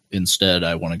auto-resolved. Instead,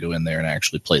 I want to go in there and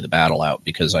actually play the battle out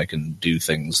because I can do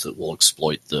things that will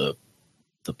exploit the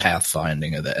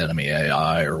pathfinding of the enemy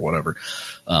AI or whatever,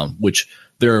 which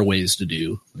there are ways to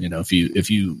do. You know, if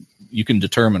you can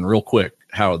determine real quick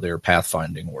how their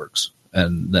pathfinding works.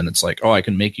 And then it's like, oh, I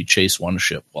can make you chase one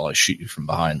ship while I shoot you from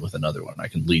behind with another one. I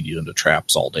can lead you into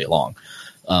traps all day long.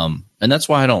 And that's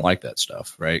why I don't like that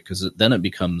stuff, right? Because then it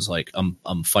becomes like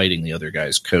I'm fighting the other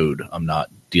guy's code. I'm not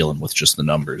dealing with just the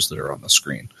numbers that are on the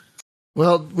screen.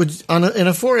 Well, in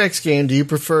a 4X game, do you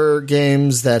prefer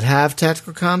games that have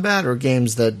tactical combat or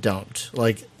games that don't?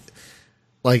 Like,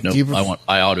 Nope, do you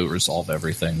I auto resolve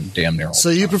everything damn near all so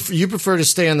the time. you prefer to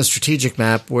stay on the strategic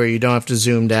map where you don't have to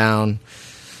zoom down.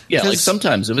 Yeah, like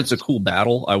sometimes if it's a cool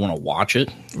battle, I want to watch it,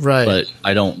 right? But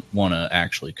I don't want to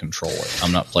actually control it.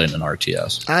 I'm not playing an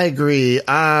RTS. I agree.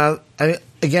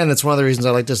 Again, that's one of the reasons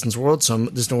I like Distant World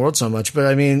so much. But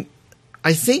I mean,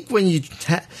 I think when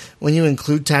you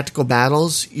include tactical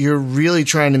battles, you're really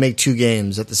trying to make 2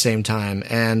 games at the same time.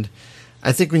 And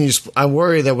I think I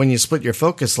worry that when you split your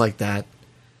focus like that,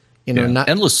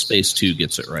 Endless Space 2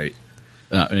 gets it right.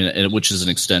 Which is an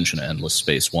extension of Endless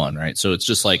Space 1, right? So it's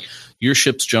just like your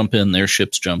ships jump in, their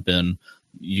ships jump in.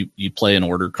 You play an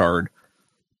order card.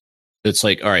 It's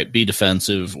like, all right, be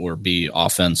defensive or be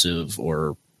offensive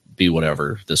or be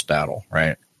whatever this battle,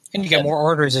 right? And you get more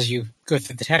orders as you go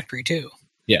through the tech tree too.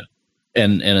 Yeah,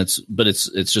 and it's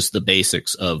just the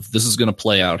basics of this is going to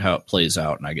play out how it plays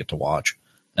out, and I get to watch,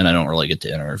 and I don't really get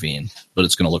to intervene, but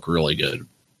it's going to look really good.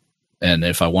 And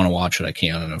if I want to watch it, I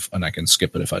can, and I can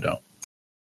skip it if I don't.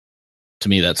 To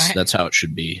me, that's how it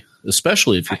should be,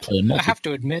 especially if you're playing multiplayer. I have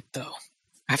to admit, though,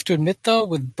 I have to admit, though,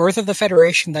 with Birth of the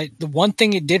Federation, that the one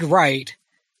thing it did right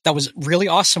that was really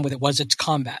awesome with it was its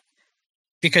combat.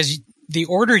 Because the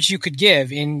orders you could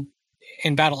give in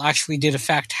battle actually did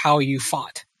affect how you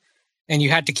fought. And you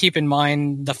had to keep in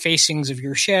mind the facings of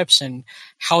your ships and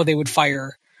how they would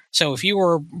fire. So if you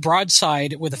were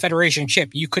broadside with a Federation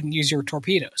ship, you couldn't use your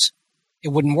torpedoes. It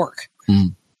wouldn't work.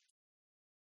 Mm.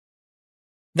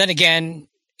 Then again,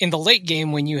 in the late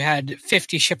game, when you had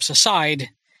 50 ships aside,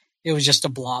 it was just a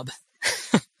blob.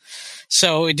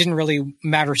 So it didn't really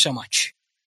matter so much.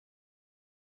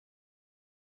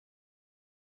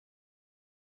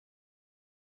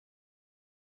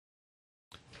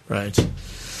 Right.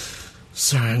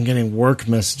 Sorry, I'm getting work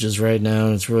messages right now,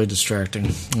 and it's really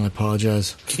distracting. I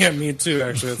apologize. Yeah, me too,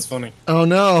 actually. That's funny. Oh,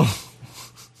 no.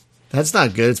 That's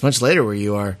not good. It's much later where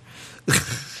you are.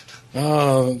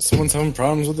 Oh, someone's having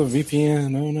problems with the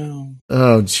VPN. Oh, no.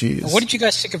 Oh, jeez. What did you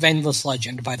guys think of Endless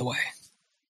Legend, by the way?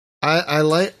 I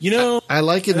like I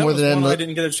like it more than Endless. I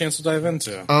didn't get a chance to dive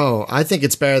into. Oh, I think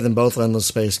it's better than both Endless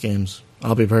Space games.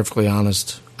 I'll be perfectly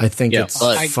honest. I think it's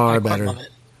far better. Love it.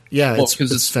 Yeah, well, it's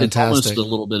fantastic. It's almost a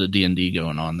little bit of D&D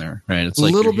going on there, right? It's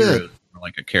like a little your hero, bit,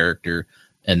 like a character,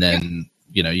 and then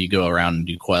you go around and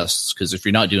do quests. Because if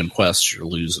you're not doing quests, you're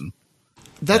losing.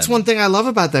 That's one thing I love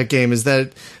about that game is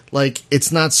that like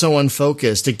it's not so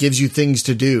unfocused. It gives you things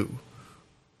to do.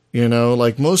 You know,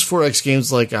 like most 4X games,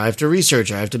 like I have to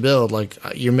research, I have to build, like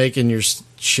you're making your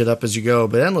shit up as you go.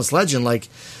 But Endless Legend, like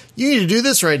you need to do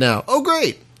this right now. Oh,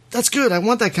 great, that's good. I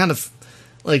want that kind of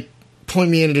like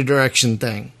point me in a direction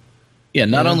thing. Yeah,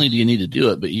 not only do you need to do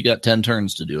it, but you got 10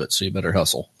 turns to do it, so you better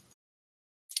hustle.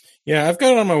 Yeah, I've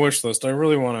got it on my wish list. I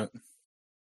really want it.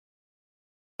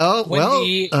 Oh, when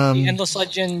the Endless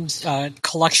Legends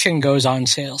collection goes on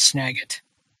sale, snag it.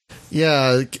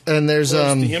 Yeah, and there's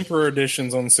the Emperor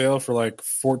edition's on sale for like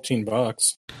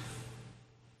 $14.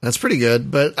 That's pretty good,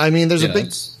 but I mean, there's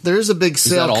a big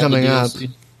sale coming up.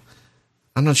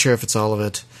 I'm not sure if it's all of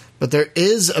it, but there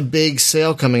is a big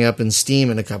sale coming up in Steam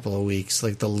in a couple of weeks,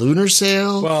 like the Lunar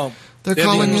Sale. Well, they're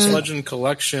calling the Endless it. Legend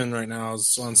collection right now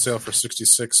is on sale for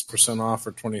 66% off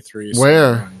or 23.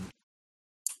 Where?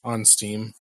 On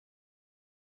Steam.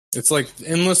 It's like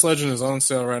Endless Legend is on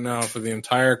sale right now for the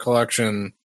entire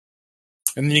collection.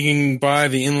 And then you can buy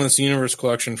the Endless Universe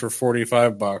collection for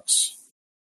 $45.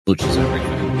 Which is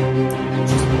everything.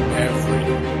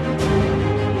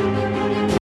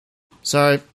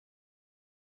 Sorry.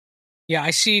 Yeah,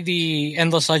 I see the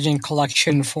Endless Legend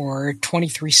collection for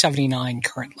 $23.79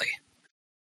 currently.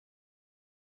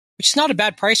 Which is not a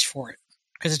bad price for it,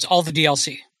 because it's all the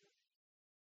DLC.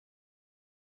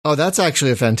 Oh, that's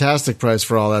actually a fantastic price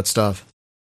for all that stuff.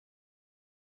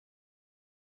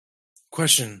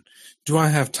 Question. Do I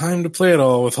have time to play it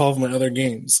all with all of my other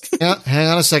games? Yeah, hang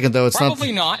on a second, though. It's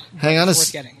Probably not. Hang on a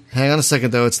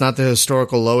second, though. It's not the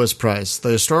historical lowest price.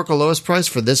 The historical lowest price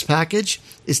for this package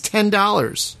is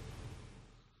 $10.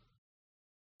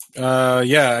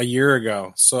 Yeah, a year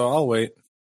ago. So I'll wait.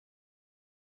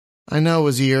 I know it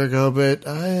was a year ago, but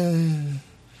I'd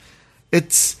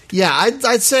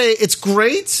say it's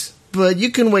great, but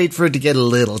you can wait for it to get a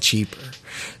little cheaper.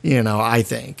 I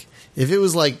think if it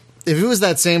was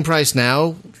that same price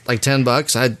now, like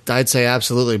 $10, I'd say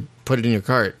absolutely put it in your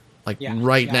cart,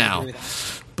 now.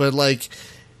 But like,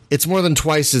 it's more than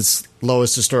twice its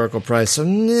lowest historical price, so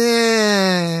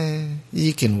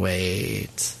you can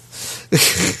wait.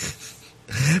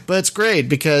 But it's great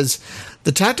because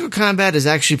the tactical combat is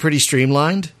actually pretty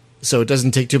streamlined, so it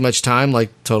doesn't take too much time,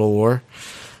 like Total War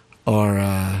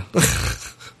or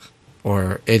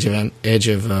or Age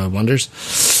of Wonders.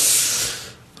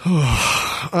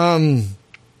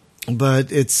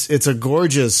 But it's a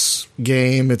gorgeous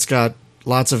game. It's got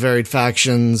lots of varied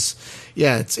factions.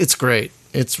 Yeah, it's great.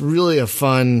 It's really a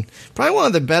fun, probably one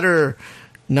of the better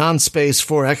non-space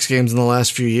 4X games in the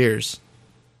last few years,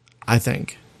 I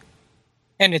think.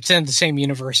 And it's in the same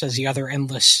universe as the other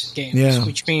Endless games,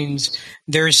 which means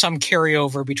there's some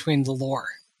carryover between the lore.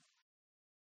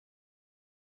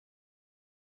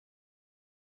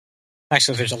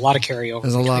 Actually, there's a lot of carryover.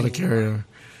 There's a lot of carryover.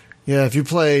 Yeah, if you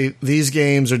play these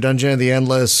games or Dungeon of the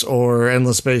Endless or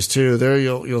Endless Space 2, there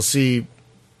you'll see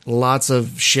lots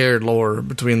of shared lore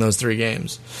between those three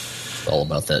games. It's all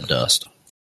about that dust.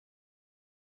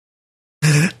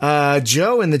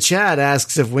 Joe in the chat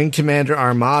asks if Wing Commander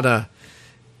Armada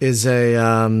is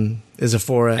a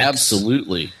 4X.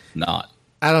 Absolutely not.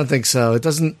 I don't think so. It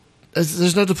doesn't.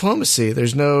 There's no diplomacy.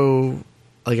 There's no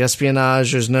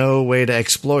espionage. There's no way to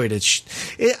exploit it.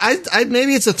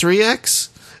 Maybe it's a 3X.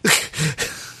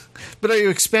 But are you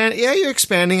expanding? Yeah, you're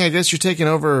expanding. I guess you're taking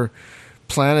over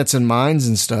planets and mines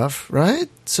and stuff, right?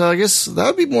 So I guess that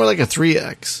would be more like a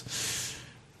 3X.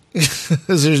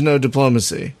 Because there's no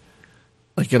diplomacy.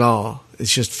 Like at all.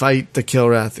 It's just fight to kill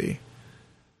Wrathy.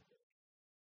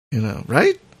 You know,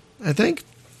 right? I think.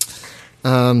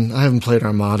 I haven't played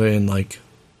Armada in like,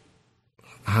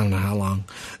 I don't know how long.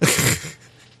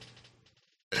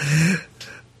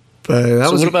 But that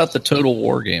so was what about the Total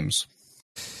War games?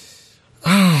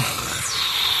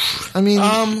 I mean,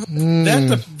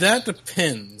 that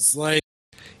depends. Like,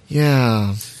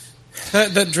 yeah,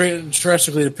 that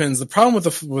drastically depends. The problem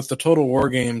with the Total War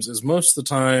games is most of the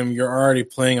time you're already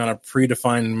playing on a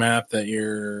predefined map that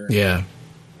you're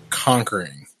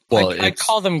conquering. Well, I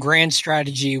call them grand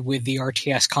strategy with the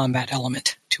RTS combat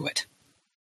element to it.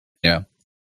 Yeah.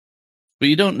 But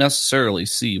you don't necessarily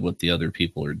see what the other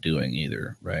people are doing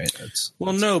either, right?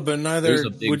 No, but neither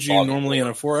would you normally in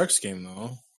a 4X game,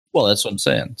 though. Well, that's what I'm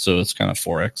saying. So it's kind of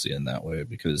 4X in that way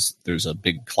because there's a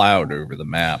big cloud over the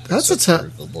map. That's a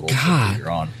tough. God, you're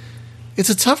on. It's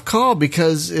a tough call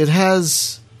because it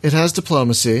has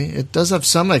diplomacy. It does have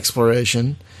some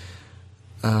exploration.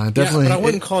 Definitely, but I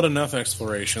wouldn't call it enough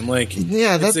exploration. Like, it's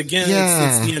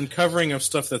the uncovering of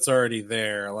stuff that's already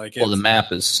there. Like, the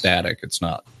map is static. It's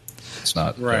not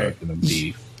right. Going to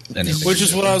be anything. Which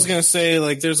is what I was going to say.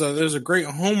 Like, there's a great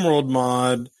homeworld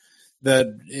mod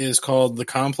that is called the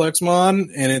Complex mod,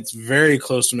 and it's very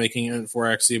close to making it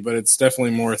 4X, but it's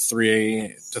definitely more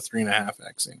 3 to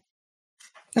 3.5X.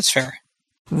 That's fair.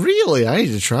 Really, I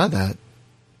need to try that.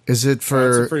 Is it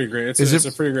for? It's pretty great. It's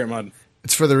a pretty great mod.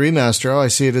 It's for the remaster. Oh, I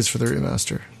see. It is for the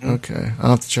remaster. Mm-hmm. Okay,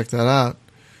 I'll have to check that out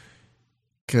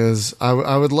because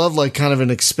I would love like kind of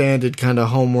an expanded kind of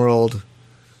homeworld.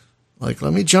 Like,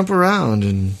 let me jump around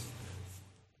and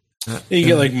you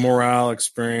get like morale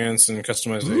experience and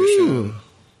customization. Ooh.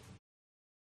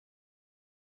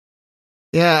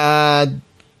 Yeah,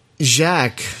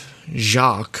 Jacques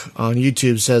on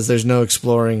YouTube says there's no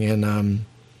exploring in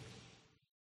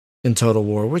Total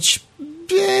War, which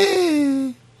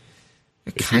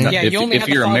if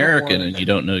you're American and you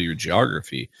don't know your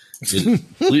geography, it's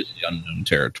completely unknown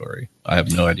territory. I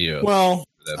have no idea. Well,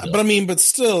 but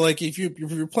still, like if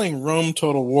you're playing Rome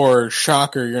Total War,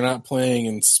 shocker, you're not playing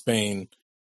in Spain.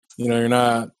 You know, you're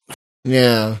not.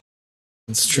 Yeah,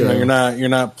 that's true. You know, you're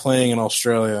not playing in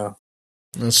Australia.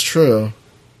 That's true.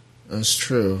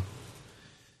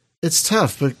 It's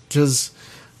tough because,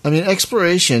 I mean,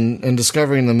 exploration and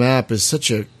discovering the map is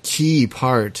such a key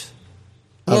part.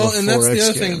 Well, and that's the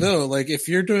other thing, though. Like, if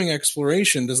you're doing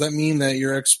exploration, does that mean that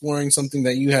you're exploring something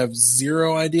that you have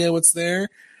zero idea what's there?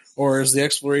 Or is the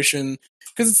exploration...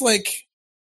 Because it's like,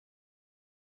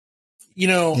 you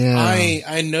know,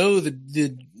 I know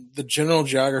the general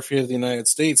geography of the United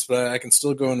States, but I can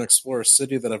still go and explore a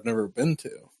city that I've never been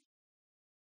to.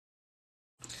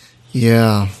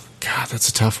 Yeah. God, that's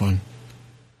a tough one.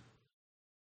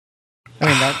 I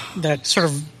mean, that sort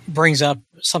of brings up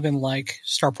something like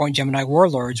Starpoint Gemini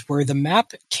Warlords, where the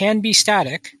map can be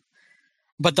static,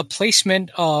 but the placement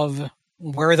of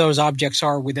where those objects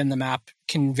are within the map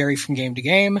can vary from game to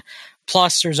game.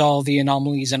 Plus, there's all the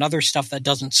anomalies and other stuff that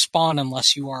doesn't spawn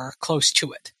unless you are close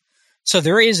to it. So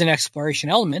there is an exploration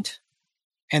element,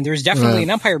 and there's definitely an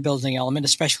empire building element,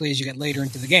 especially as you get later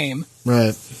into the game.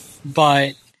 Right.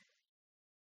 But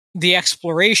the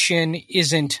exploration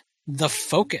isn't the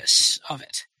focus of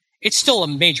it. It's still a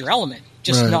major element,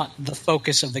 just not the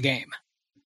focus of the game.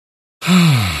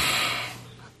 I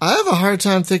have a hard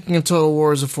time thinking of Total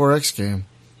War as a 4X game.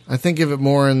 I think of it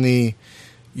more in the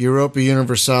Europa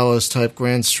Universalis type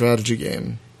grand strategy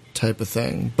game type of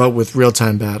thing, but with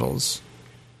real-time battles.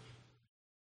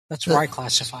 That's where I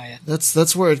classify it.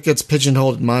 That's where it gets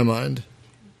pigeonholed in my mind.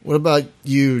 What about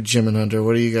you, Jim and Hunter?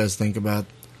 What do you guys think about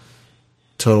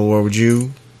Total War? Would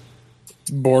you...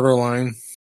 Borderline.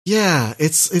 Yeah,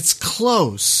 it's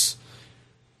close.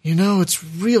 You know, it's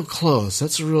real close.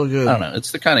 That's a real good... I don't know.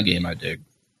 It's the kind of game I dig.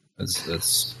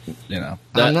 It's you know,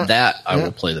 I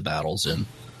will play the battles in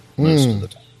most of the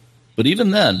time. But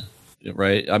even then,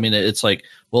 right? I mean, it's like,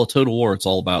 well, Total War, it's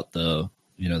all about the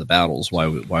battles. Why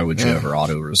would you ever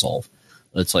auto-resolve?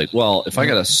 It's like, well, if I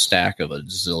got a stack of a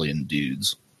zillion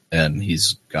dudes and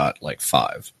he's got like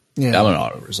 5, I'm going to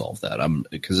auto-resolve that.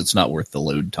 Because it's not worth the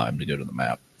load time to go to the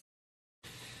map.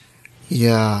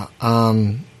 Yeah.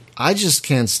 I just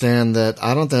can't stand that.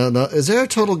 I don't know. Is there a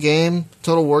Total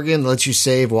War game that lets you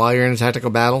save while you're in a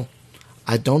tactical battle?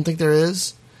 I don't think there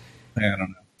is. I don't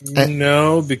know.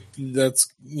 No,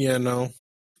 no.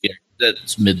 Yeah,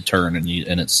 It's mid-turn, and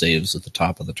it saves at the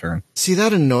top of the turn. See,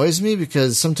 that annoys me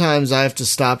because sometimes I have to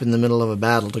stop in the middle of a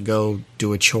battle to go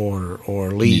do a chore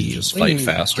or leave. You just fight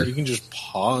faster. You can just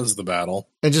pause the battle.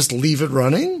 And just leave it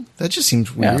running? That just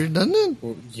seems weird, doesn't it?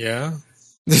 Well, yeah.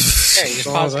 Yeah, you just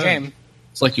pause the game.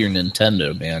 It's like your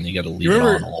Nintendo, man. You got to leave it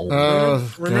on hold.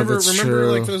 Remember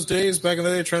true. like those days back in the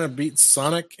day trying to beat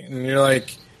Sonic, and you're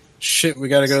like, shit, we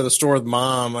got to go to the store with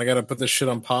Mom. I got to put this shit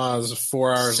on pause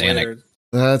 4 hours later.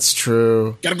 That's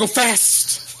true. Gotta go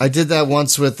fast. I did that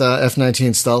once with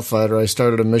F-19 Stealth Fighter. I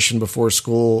started a mission before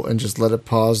school and just let it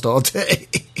paused all day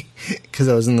because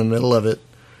I was in the middle of it.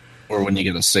 Or when you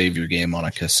get to save your game on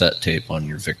a cassette tape on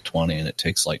your VIC-20 and it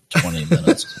takes like 20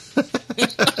 minutes.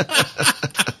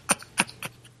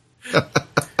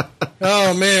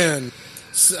 Oh man,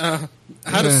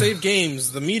 how to save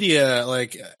games? The media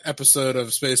episode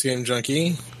of Space Game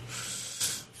Junkie.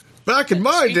 Back in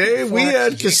my day, we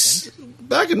had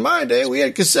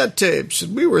cassette tapes,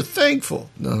 and we were thankful.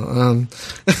 No,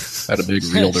 had a big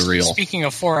reel-to-reel. Speaking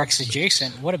of 4X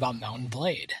adjacent, what about Mountain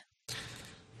Blade?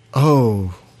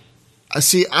 Oh, I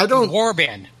see. I don't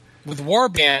Warband. With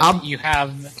Warband, you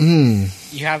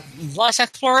have less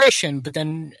exploration, but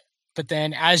then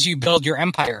as you build your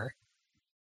empire,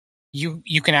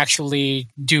 you can actually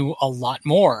do a lot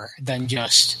more than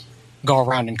just go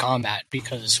around in combat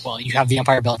because, well, you have the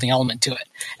empire building element to it.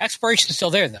 Exploration is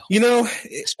still there, though.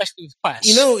 Especially with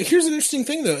quests. Here's an interesting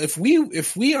thing, though. If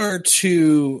we are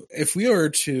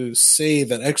to say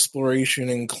that exploration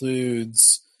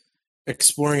includes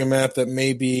exploring a map that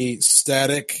may be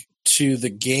static to the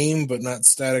game but not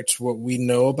static to what we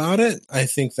know about it, I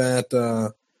think that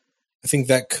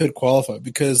could qualify,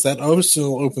 because that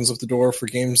also opens up the door for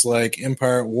games like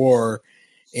Empire at War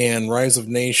and Rise of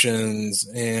Nations,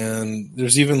 and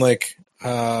there's even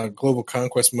Global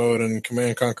Conquest mode and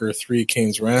Command & Conquer 3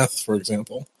 Kane's Wrath, for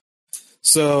example.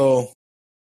 So,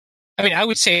 I mean, I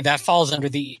would say that falls under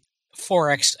the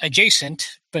 4X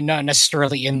adjacent, but not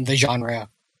necessarily in the genre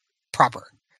proper.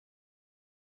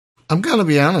 I'm going to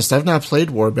be honest. I've not played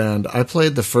Warband. I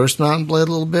played the first Mountain Blade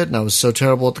a little bit, and I was so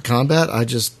terrible at the combat, I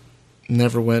just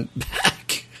never went back.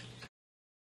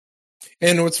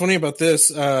 And what's funny about this,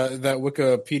 that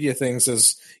Wikipedia thing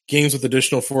says games with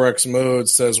additional 4X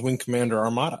modes says Wing Commander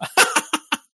Armada.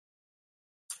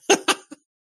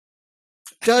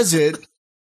 Does it?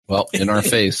 Well, in our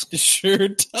face. It sure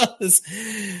does.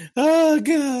 Oh,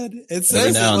 God. It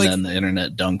says every now and then the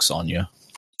internet dunks on you.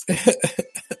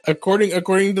 According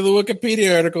to the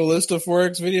Wikipedia article, list of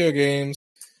 4X video games,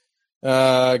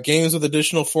 games with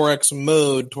additional 4X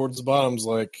mode towards the bottom's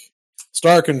like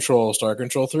Star Control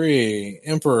 3,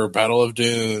 Emperor, Battle of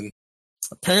Dune.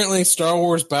 Apparently, Star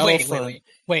Wars Battlefront.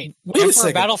 Wait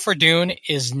Emperor Battle for Dune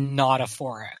is not a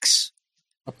 4X.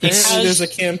 Apparently, there's a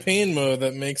campaign mode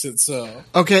that makes it so.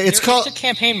 Okay, it's called a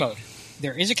campaign mode.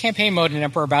 There is a campaign mode in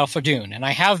Emperor Battle for Dune, and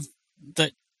I have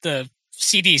the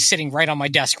CD sitting right on my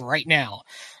desk right now,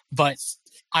 but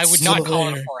I would not call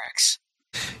it a 4X.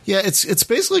 Yeah, it's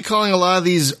basically calling a lot of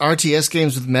these RTS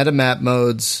games with metamap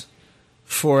modes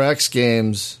 4X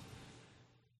games.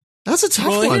 That's a tough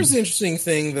one. Well, here's the interesting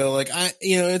thing, though.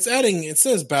 It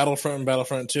says Battlefront and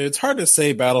Battlefront 2. It's hard to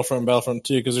say Battlefront and Battlefront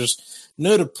 2 because there's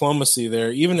no diplomacy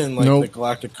there. Even in the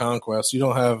Galactic Conquest, you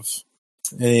don't have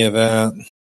any of that.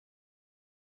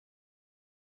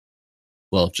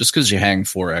 Well, just because you hang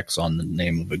 4X on the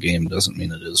name of a game doesn't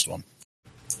mean it is one.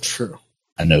 True.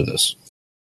 I know this.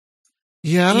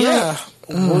 Yeah, I don't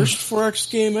know. Worst 4X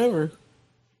game ever.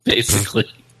 Basically.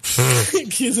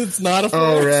 Because it's not a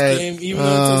 4X game, even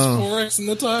though it says 4X in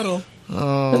the title.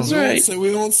 Oh, that's right. So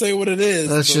we won't say what it is.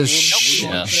 That's just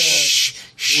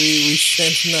we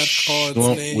shall not call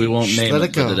its name. We won't name Let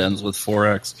it, but it ends with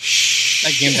 4X.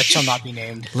 That game that shall not be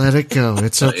named. Let it go.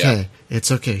 It's okay.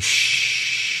 It's okay. Shh.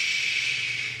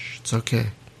 It's okay.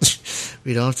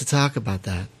 We don't have to talk about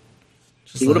that.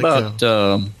 Just what about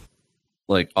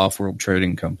Off-World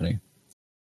Trading Company?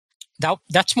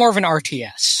 That's more of an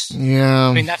RTS. Yeah.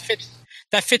 I mean,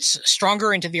 that fits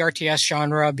stronger into the RTS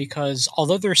genre because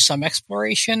although there's some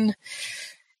exploration,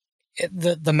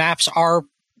 the maps are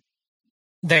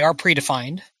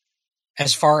predefined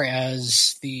as far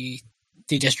as the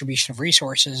distribution of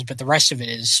resources, but the rest of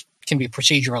it can be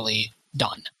procedurally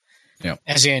done. Yeah.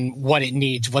 As in what it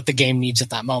needs, what the game needs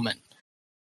at that moment.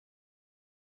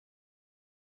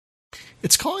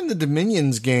 It's calling the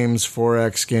Dominions games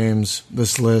 4X games,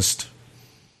 this list.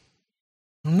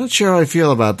 I'm not sure how I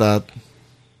feel about that.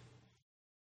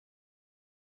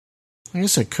 I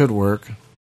guess it could work.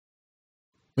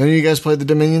 Any of you guys played the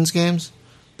Dominions games?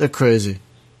 They're crazy.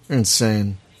 They're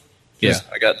insane. Yeah,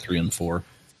 I got 3 and 4.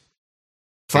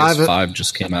 5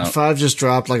 just came out. 5 just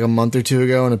dropped like a month or two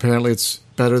ago, and apparently it's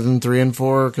better than 3 and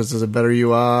 4 because there's a better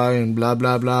UI and blah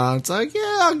blah blah. It's like,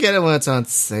 yeah, I'll get it when it's on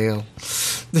sale.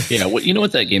 Yeah, you know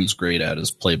what that game's great at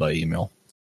is play by email.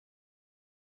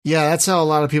 Yeah, that's how a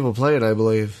lot of people play it. I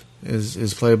believe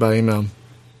is play by email.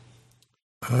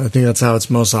 I think that's how it's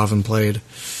most often played.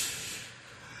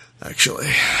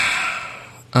 Actually,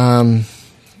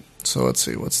 so let's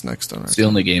see what's next on our. It's the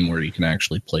only game where you can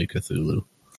actually play Cthulhu.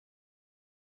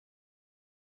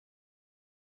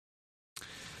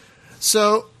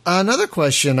 So another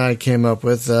question I came up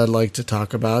with that I'd like to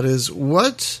talk about is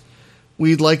what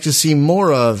we'd like to see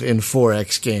more of in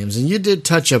 4X games. And you did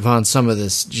touch upon some of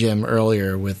this, Jim,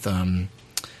 earlier with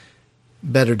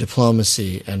better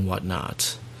diplomacy and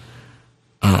whatnot.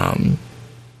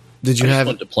 Did you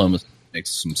have diplomacy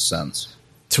makes some sense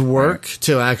to work, right?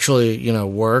 To actually,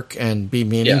 work and be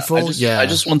meaningful? I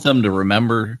just want them to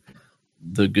remember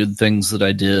the good things that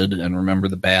I did and remember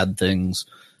the bad things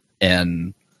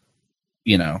and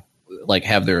like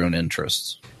have their own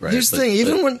interests, right? Here's the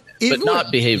thing, but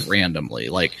not behave randomly.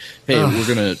 Like, hey,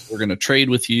 we're gonna trade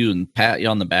with you and pat you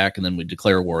on the back, and then we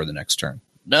declare war the next turn.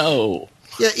 No.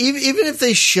 Yeah, even if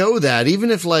they show that,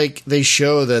 even if like they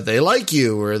show that they like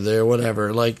you or they're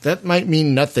whatever, like that might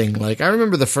mean nothing. Like I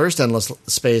remember the first Endless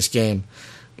Space game,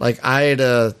 like I had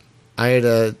a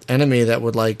enemy that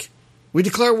would like, we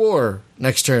declare war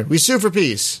next turn, we sue for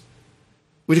peace.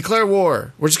 We declare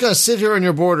war. We're just going to sit here on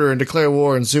your border and declare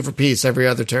war and sue for peace every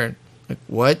other turn. Like,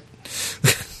 what?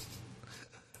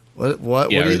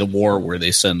 What? Yeah, or the war where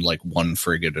they send like one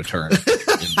frigate a turn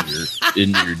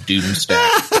into your doom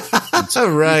stack.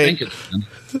 Right.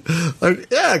 Like,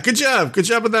 yeah, good job. Good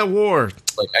job with that war.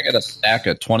 Like, I got a stack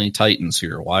of 20 Titans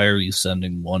here. Why are you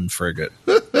sending one frigate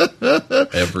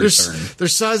every turn? They're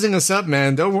sizing us up,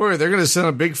 man. Don't worry. They're going to send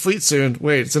a big fleet soon.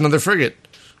 Wait, it's another frigate.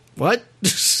 What?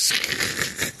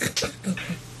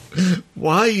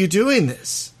 Why are you doing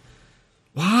this?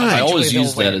 Why? I always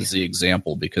use that as the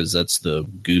example because that's the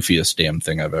goofiest damn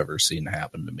thing I've ever seen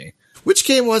happen to me. Which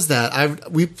game was that?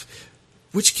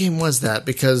 Which game was that?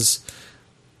 Because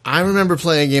I remember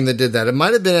playing a game that did that. It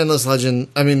might have been Endless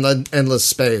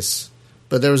Space.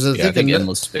 But there was I think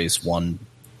Endless Space 1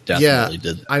 definitely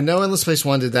did that. I know Endless Space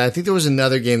 1 did that. I think there was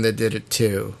another game that did it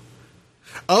too.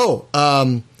 Oh,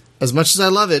 as much as I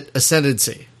love it,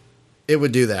 Ascendancy. It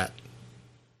would do that.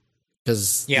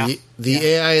 Because the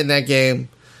AI in that game,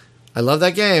 I love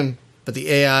that game, but the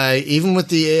AI, even with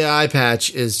the AI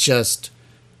patch, is just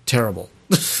terrible.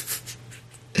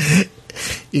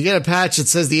 You get a patch that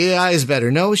says the AI is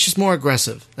better. No, it's just more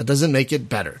aggressive. That doesn't make it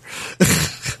better.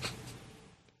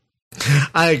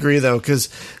 I agree, though, because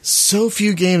so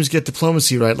few games get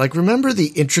diplomacy right. Like, remember the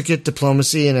intricate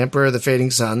diplomacy in Emperor of the Fading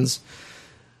Suns?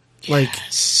 Like,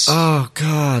 yes. Oh,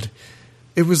 God.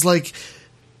 It was like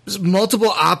multiple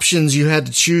options you had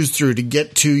to choose through to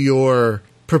get to your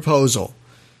proposal.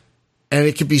 And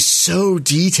it could be so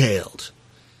detailed.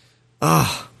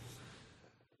 Oh.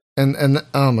 And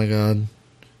oh, my God.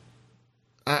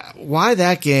 Why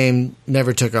that game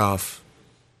never took off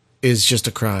is just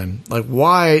a crime. Like,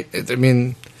 why? I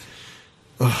mean,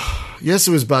 yes,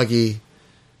 it was buggy.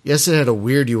 Yes, it had a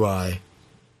weird UI.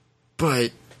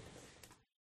 But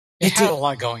it had a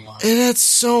lot going on. It had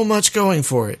so much going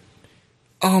for it.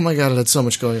 Oh my God, it had so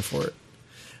much going for it.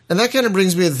 And that kind of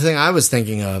brings me to the thing I was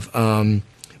thinking of. When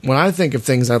I think of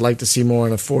things I'd like to see more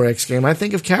in a 4X game, I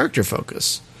think of character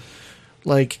focus.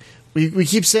 Like, we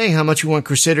keep saying how much we want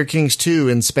Crusader Kings 2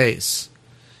 in space.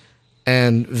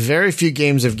 And very few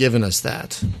games have given us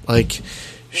that. Like,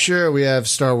 sure, we have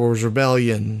Star Wars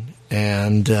Rebellion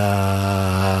and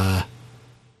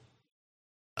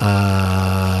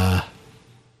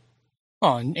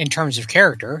well, in terms of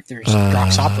character, there's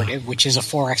Drox Operative, which is a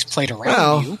 4X played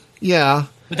around you. Yeah.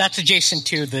 But that's adjacent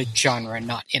to the genre,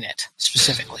 not in it,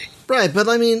 specifically. Right, but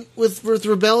I mean, with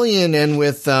Rebellion and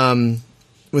with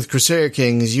Crusader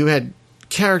Kings, you had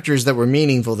characters that were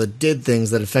meaningful, that did things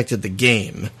that affected the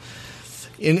game.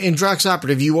 In Drox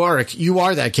Operative, you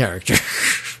are that character.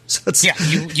 So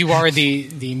you are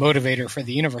the motivator for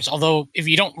the universe. Although, if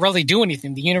you don't really do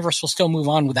anything, the universe will still move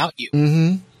on without you.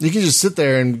 Mm-hmm. You can just sit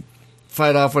there and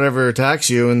fight off whatever attacks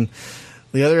you, and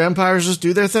the other empires just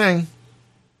do their thing.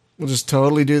 Will just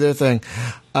totally do their thing.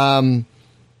 By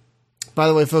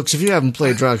the way, folks, if you haven't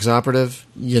played Drox Operative,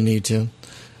 you need to.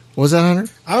 What was that, Hunter?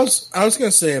 I was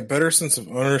going to say a better sense of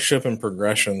ownership and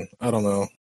progression. I don't know.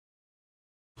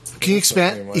 Can you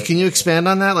expand? Can you expand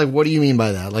on that? Like, what do you mean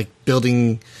by that? Like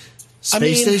building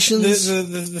space stations?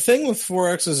 The thing with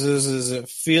 4X is it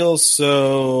feels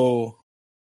so.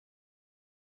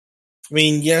 I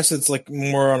mean, yes, it's like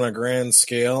more on a grand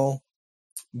scale,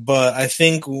 But I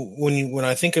think when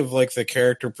I think of like the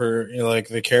character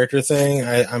the character thing,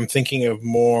 I'm thinking of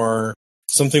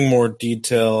something more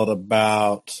detailed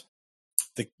about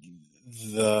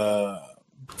the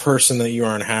person that you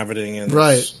are inhabiting in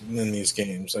these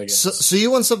games, I guess. So you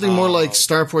want something more like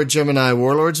Starport Gemini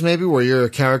Warlords, maybe, where you're a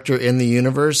character in the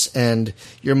universe and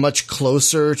you're much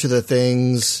closer to the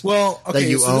things that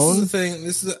you own? This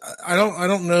is the thing. I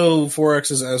don't know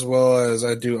 4Xs as well as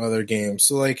I do other games.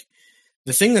 So like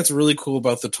the thing that's really cool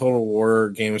about the Total War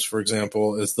games, for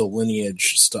example, is the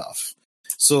lineage stuff.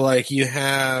 So like you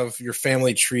have your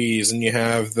family trees and you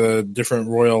have the different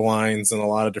royal lines in a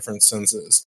lot of different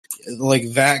senses.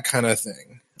 Like that kind of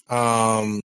thing.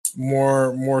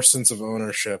 More sense of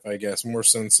ownership, I guess. More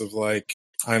sense of like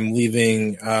I'm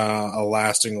leaving a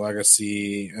lasting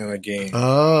legacy in a game.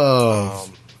 Oh,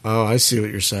 I see what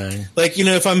you're saying. Like,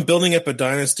 if I'm building up a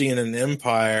dynasty and an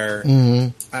empire,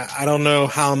 I don't know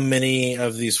how many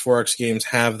of these 4X games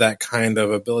have that kind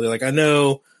of ability. Like I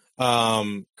know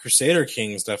Crusader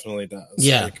Kings definitely does.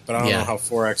 Yeah, but I don't know how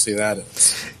 4X that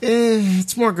is.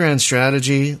 It's more grand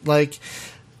strategy. Like.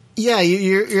 Yeah,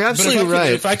 you're absolutely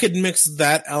right. If I could mix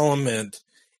that element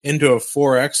into a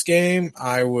 4X game,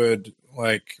 I would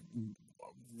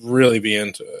really be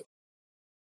into it.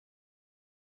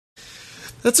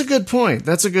 That's a good point.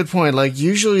 Like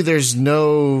usually there's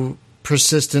no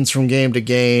persistence from game to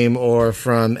game or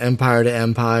from empire to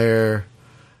empire.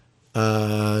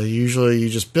 Usually you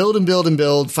just build and build and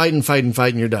build, fight and fight and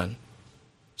fight, and you're done.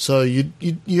 So you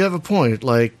have a point.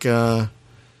 Like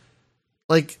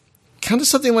kind of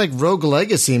something like Rogue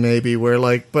Legacy, maybe, where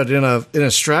but in a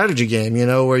strategy game,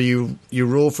 where you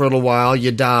rule for a little while,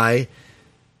 you die,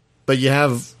 but you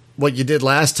have what you did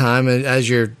last time, and as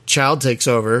your child takes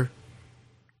over.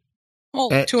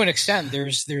 Well, to an extent,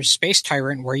 there's Space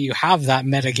Tyrant where you have that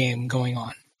meta game going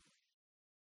on.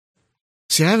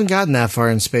 See, I haven't gotten that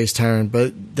far in Space Tyrant,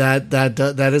 but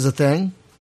that is a thing.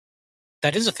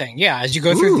 That is a thing, yeah. As you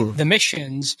go through the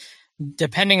missions,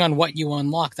 depending on what you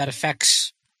unlock, that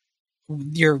affects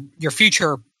your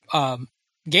future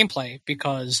gameplay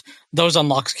because those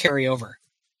unlocks carry over.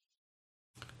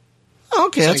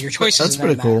 Okay, so your choices that's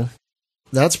pretty cool.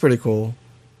 That's pretty cool.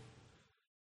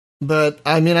 But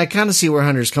I mean, I kind of see where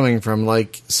Hunter's coming from.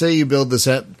 Like, say you build this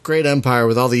great empire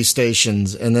with all these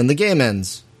stations, and then the game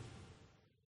ends.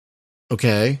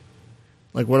 Okay,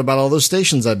 like what about all those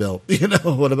stations I built?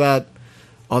 What about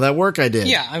all that work I did?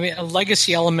 Yeah, I mean, a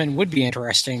legacy element would be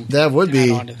interesting. That would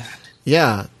be. Add on to that.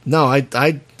 Yeah, no,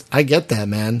 I get that,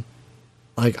 man.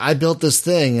 Like, I built this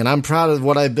thing, and I'm proud of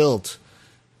what I built.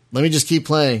 Let me just keep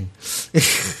playing.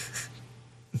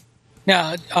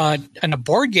 Now, on the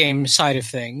board game side of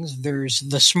things, there's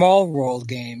the small world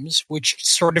games, which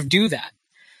sort of do that,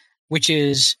 which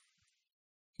is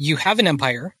you have an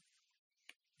empire,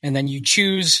 and then you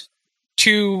choose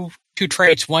two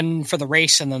traits, one for the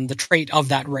race, and then the trait of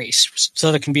that race.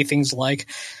 So there can be things like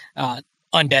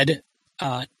undead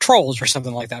trolls or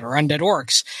something like that, or undead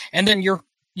orcs, and then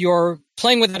you're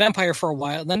playing with that empire for a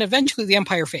while. Then eventually the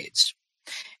empire fades,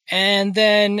 and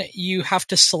then you have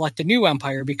to select a new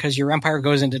empire because your empire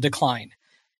goes into decline.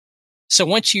 So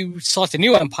once you select a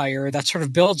new empire, that sort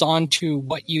of builds on to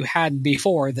what you had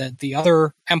before. That the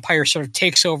other empire sort of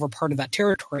takes over part of that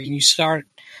territory, and you start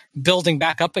building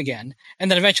back up again.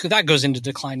 And then eventually that goes into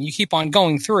decline. You keep on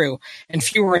going through, and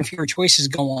fewer choices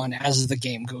go on as the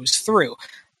game goes through.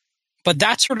 But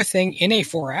that sort of thing in a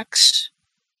 4X,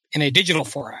 in a digital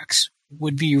 4X,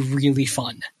 would be really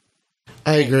fun.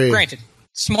 I agree. Granted,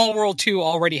 Small World 2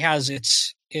 already has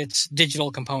its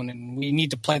digital component, and we need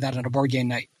to play that on a board game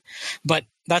night. But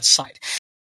that's aside.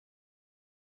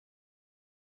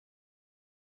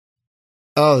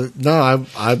 Oh, no,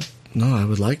 I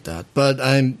would like that. But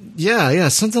yeah,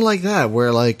 something like that,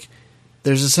 where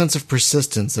there's a sense of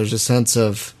persistence. There's a sense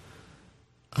of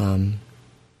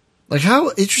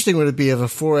how interesting would it be if a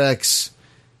 4X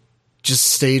just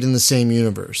stayed in the same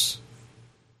universe?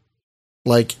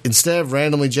 Like, instead of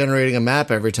randomly generating a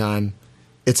map every time,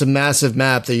 it's a massive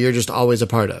map that you're just always a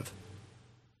part of.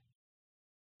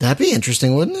 That'd be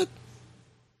interesting, wouldn't it?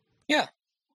 Yeah.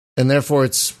 And therefore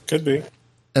could be.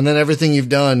 And then everything you've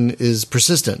done is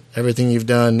persistent. Everything you've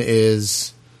done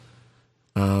is,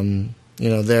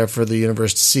 there for the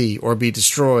universe to see, or be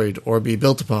destroyed, or be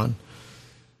built upon.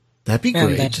 That'd be great.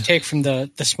 And then to take from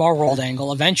the small world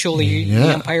angle, eventually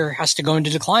the empire has to go into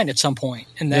decline at some point,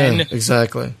 and then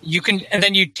exactly and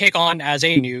then you take on as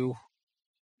a new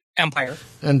empire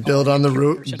and build on the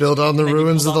ruins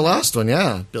of the last one.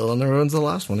 Yeah, build on the ruins of the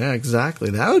last one. Yeah,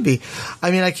 exactly. That would be. I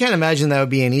mean, I can't imagine that would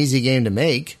be an easy game to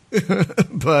make,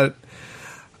 but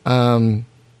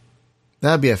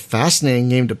That'd be a fascinating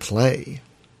game to play.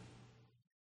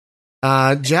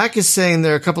 Jack is saying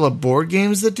there are a couple of board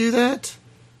games that do that.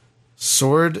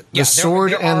 Sword and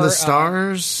the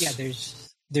Stars.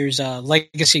 There's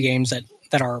legacy games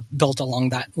that are built along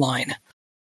that line.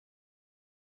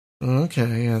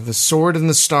 Okay, yeah, the Sword and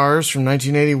the Stars from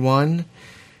 1981,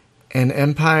 and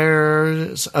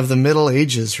Empires of the Middle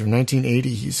Ages from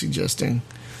 1980. He's suggesting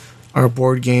are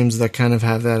board games that kind of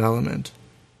have that element.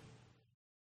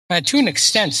 To an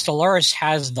extent, Stellaris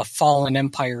has the fallen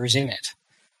empires in it,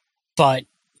 but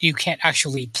you can't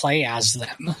actually play as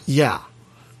them. Yeah,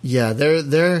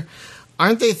 they're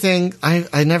aren't they things?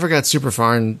 I never got super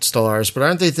far in Stellaris, but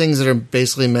aren't they things that are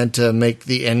basically meant to make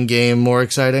the end game more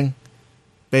exciting?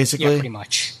 Basically, yeah, pretty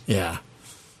much. Yeah.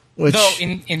 Though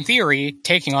in theory,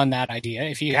 taking on that idea,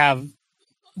 if you have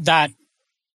that,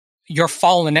 your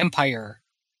fallen empire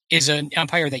is an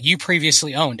empire that you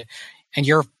previously owned, and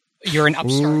you're an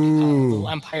upstart little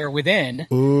empire within.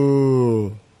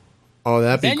 Ooh. Oh,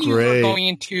 that'd be great. Then you are going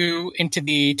into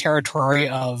the territory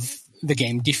of the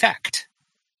game Defect.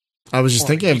 I was just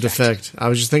thinking of Defect.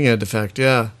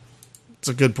 Yeah. It's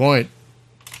a good point.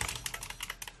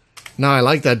 No, I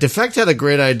like that. Defect had a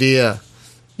great idea.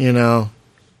 You know,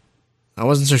 I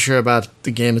wasn't so sure about the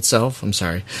game itself. I'm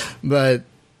sorry. But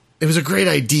it was a great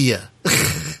idea.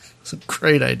 It's a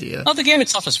great idea. Oh, the game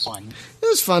itself is fun. It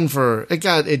was fun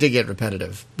it did get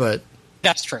repetitive, but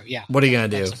that's true. Yeah. What are you gonna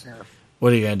do?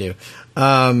 What are you gonna do?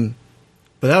 But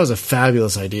that was a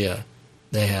fabulous idea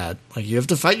they had. Like, you have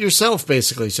to fight yourself,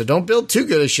 basically. So don't build too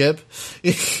good a ship.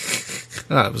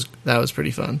 That was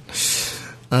pretty fun.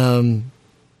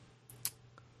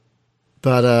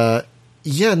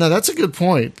 Yeah, no, that's a good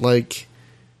point. Like,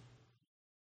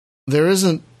 there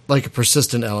isn't like a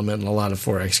persistent element in a lot of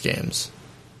 4X games.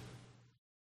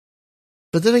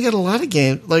 But then I get a lot of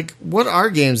games. Like, what are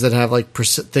games that have like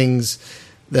things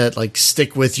that like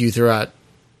stick with you throughout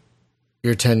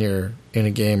your tenure in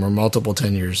a game or multiple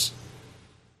tenures?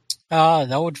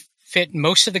 That would fit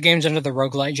most of the games under the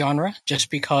roguelite genre, just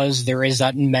because there is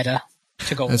that meta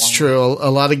to go. That's true. A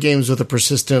lot of games with a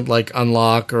persistent like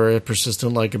unlock or a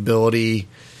persistent like ability,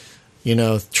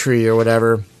 tree or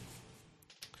whatever.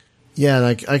 Yeah,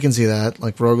 like I can see that,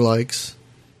 like roguelikes.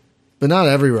 But not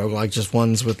every roguelike, just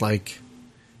ones with like,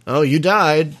 oh, you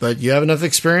died, but you have enough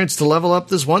experience to level up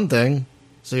this one thing,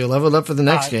 so you level it up for the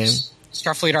next game.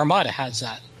 Starfleet Armada has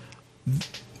that.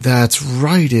 That's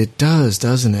right, it does,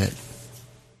 doesn't it?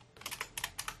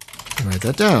 Write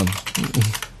that down.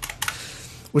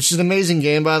 Which is an amazing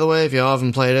game, by the way, if you all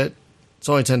haven't played it. It's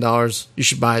only $10. You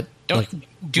should buy it.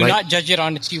 Do not judge it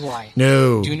on its UI.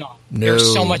 No. Do not. No.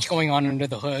 There's so much going on under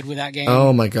the hood with that game.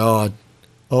 Oh my god.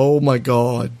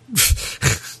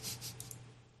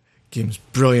 Game's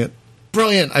brilliant.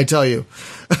 Brilliant, I tell you.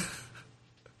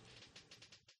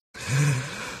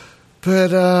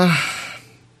 But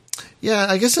yeah,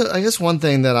 I guess one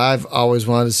thing that I've always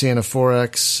wanted to see in a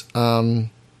 4X,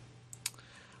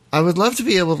 I would love to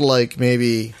be able to like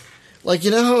maybe, like,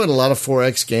 you know how in a lot of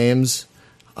 4X games,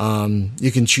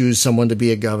 you can choose someone to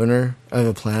be a governor of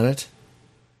a planet?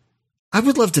 I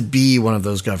would love to be one of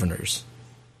those governors.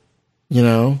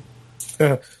 Lords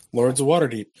of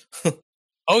Waterdeep.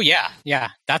 Oh, yeah.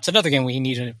 That's another game we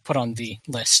need to put on the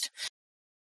list.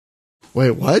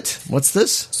 Wait, what? What's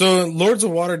this? So, Lords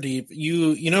of Waterdeep,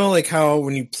 you know like how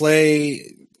when you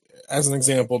play, as an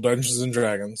example, Dungeons and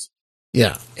Dragons.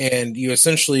 Yeah. And you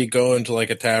essentially go into like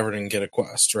a tavern and get a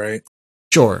quest, right?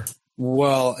 Sure.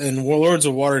 Well, in Lords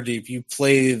of Waterdeep, you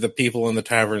play the people in the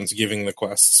taverns giving the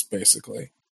quests,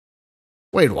 basically.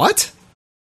 Wait, what?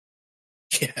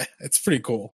 Yeah, it's pretty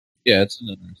cool. Yeah, it's an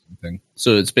interesting thing.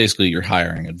 So it's basically you're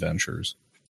hiring adventurers.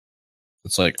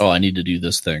 It's like, oh, I need to do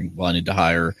this thing. Well, I need to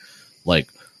hire like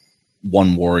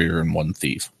one warrior and one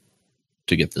thief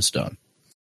to get this done.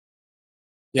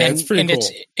 Yeah, it's pretty cool.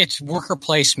 It's worker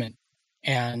placement.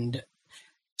 And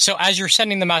so as you're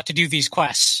sending them out to do these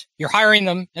quests, you're hiring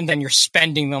them and then you're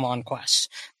spending them on quests.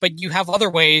 But you have other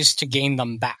ways to gain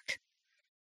them back.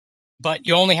 But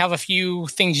you only have a few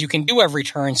things you can do every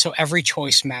turn, so every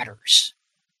choice matters.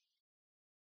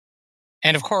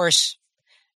 And of course,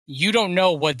 you don't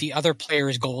know what the other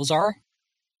player's goals are.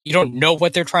 You don't know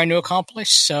what they're trying to accomplish,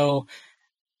 so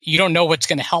you don't know what's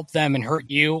going to help them and hurt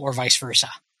you, or vice versa.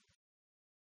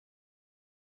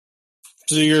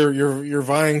 So you're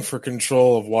vying for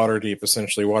control of Waterdeep,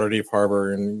 essentially Waterdeep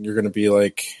Harbor, and you're going to be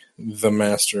like the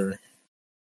master.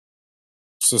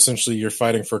 So essentially, you're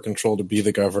fighting for control to be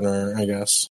the governor, I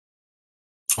guess.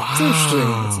 Wow. It's interesting.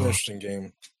 It's an interesting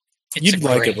game. You'd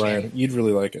like it, Brian. You'd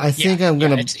really like it. I think I'm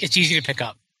gonna. It's easy to pick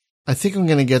up. I think I'm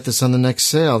going to get this on the next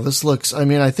sale. This looks, I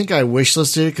mean, I think I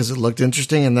wishlisted it because it looked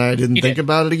interesting and then I didn't think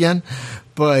about it again.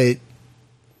 But,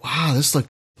 wow, this looked,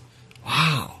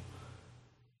 wow.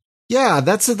 Yeah,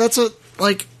 that's a,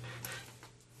 like,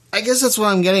 I guess that's what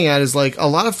I'm getting at is like a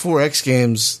lot of 4X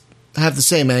games have the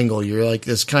same angle. You're like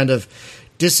this kind of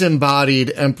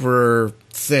disembodied emperor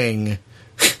thing.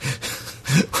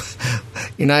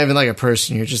 You're not even like a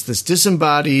person. You're just this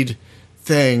disembodied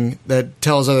thing that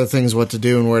tells other things what to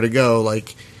do and where to go.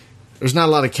 Like, there's not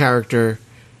a lot of character.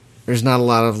 There's not a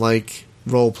lot of like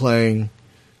role playing.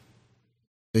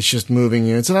 It's just moving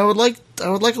units, and I would like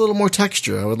a little more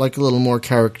texture. I would like a little more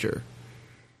character.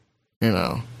 You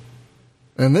know,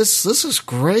 and this is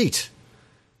great.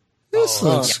 This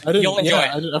looks. You'll enjoy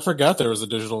it. I forgot there was a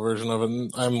digital version of it.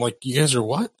 And I'm like, you guys are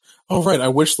what? Oh, right. I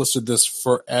wishlisted this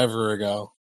forever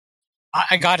ago.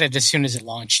 I got it as soon as it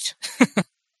launched.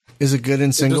 Is it good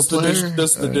in single player?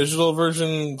 Does the digital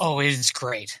version? Oh, it's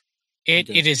great. It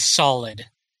is solid,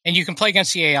 and you can play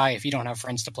against the AI if you don't have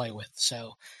friends to play with.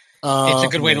 So it's a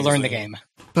good way to learn the game.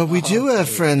 But we do have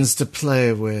friends to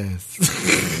play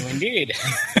with. Indeed.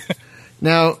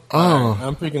 Now,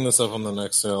 I'm picking this up on the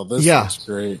next sale. This looks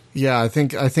great. Yeah, I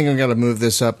think I'm gonna move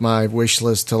this up my wish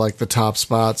list to like the top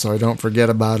spot so I don't forget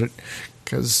about it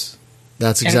because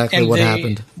that's exactly what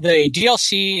happened. The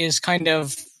DLC is kind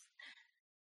of,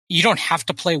 you don't have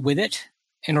to play with it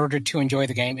in order to enjoy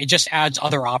the game. It just adds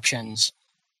other options.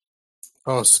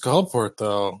 Oh, Skullport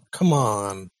though, come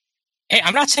on. Hey,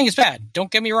 I'm not saying it's bad. Don't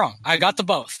get me wrong. I got the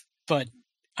both, but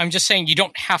I'm just saying you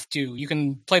don't have to. You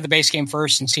can play the base game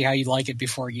first and see how you like it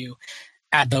before you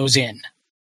add those in.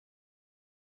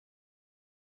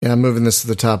 Yeah, I'm moving this to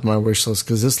the top of my wish list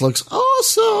because this looks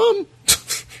awesome.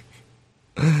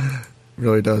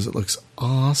 Really does. It looks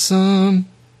awesome.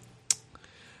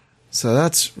 So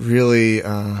that's really...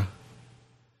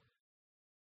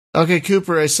 Okay,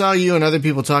 Cooper, I saw you and other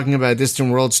people talking about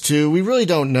Distant Worlds 2. We really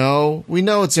don't know. We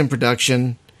know it's in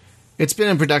production. It's been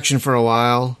in production for a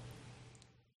while.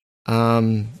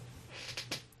 There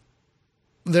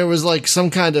was like some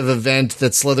kind of event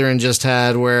that Slytherin just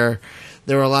had where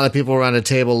there were a lot of people around a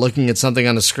table looking at something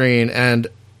on the screen, and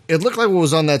it looked like what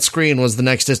was on that screen was the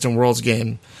next Distant Worlds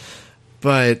game.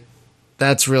 But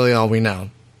that's really all we know.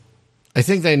 I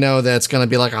think they know that it's going to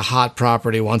be like a hot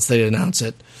property once they announce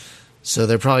it. So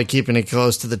they're probably keeping it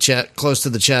close to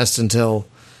the chest until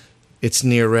it's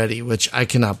near ready, which I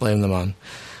cannot blame them on.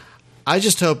 I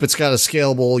just hope it's got a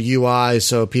scalable UI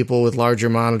so people with larger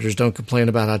monitors don't complain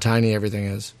about how tiny everything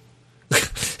is.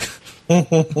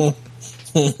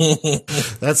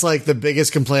 That's like the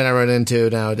biggest complaint I run into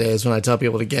nowadays when I tell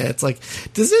people to get it. It's like,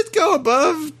 does it go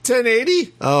above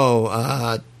 1080?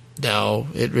 Oh, no,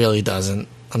 it really doesn't.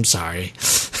 I'm sorry.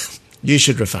 You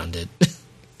should refund it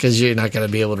because you're not going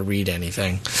to be able to read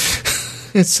anything.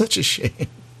 It's such a shame.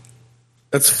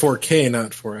 That's 4K,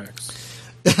 not 4X.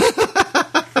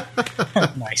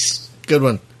 Nice. Good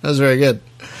one. That was very good.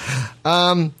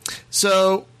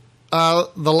 So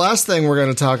the last thing we're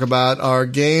going to talk about are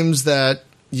games that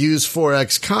use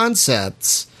 4X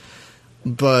concepts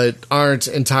but aren't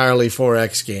entirely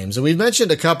 4X games. And we've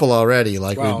mentioned a couple already.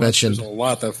 Like we've mentioned there's a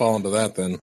lot that fall into that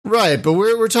then. Right, but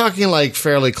we're talking like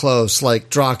fairly close,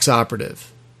 like Drox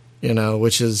Operative, you know,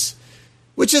 which is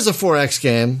a 4X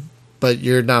game, but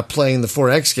you're not playing the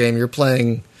 4X game, you're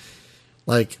playing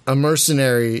like a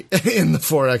mercenary in the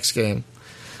 4X game.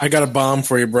 I got a bomb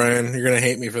for you, Brian. You're going to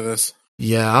hate me for this.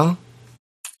 Yeah.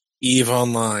 EVE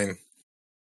Online.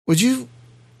 Would you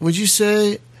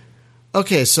say?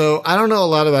 Okay, so I don't know a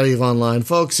lot about EVE Online,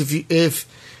 folks. If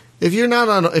you're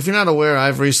not aware,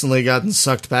 I've recently gotten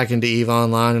sucked back into EVE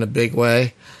Online in a big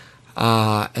way,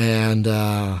 and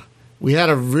we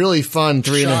had a really fun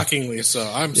shockingly so.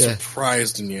 I'm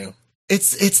surprised in you.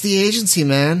 It's the agency,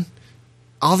 man.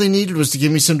 All they needed was to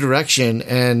give me some direction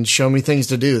and show me things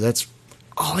to do. That's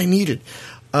all I needed.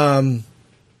 But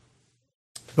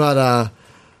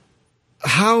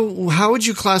how would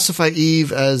you classify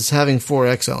EVE as having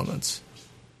 4X elements?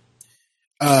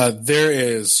 There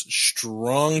is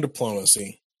strong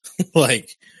diplomacy.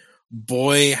 Like,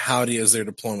 boy, howdy is there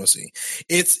diplomacy.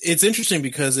 It's interesting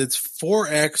because it's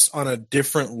 4X on a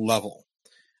different level.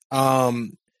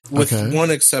 With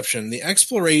one exception. The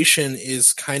exploration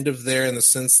is kind of there in the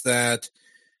sense that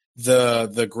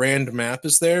the grand map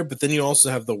is there, but then you also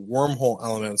have the wormhole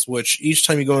elements, which each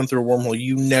time you go in through a wormhole,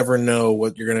 you never know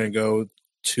what you're going to go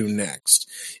to next.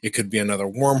 It could be another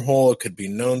wormhole, it could be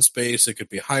known space, it could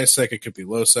be high sec, it could be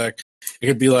low sec, it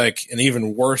could be like an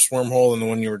even worse wormhole than the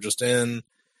one you were just in.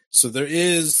 So there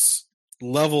is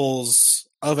levels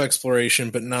of exploration,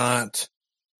 but not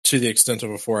to the extent of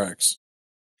a 4X.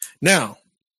 Now,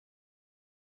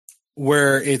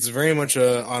 where it's very much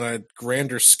on a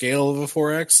grander scale of a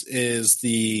 4X is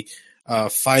the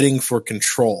fighting for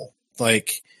control.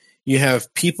 Like, you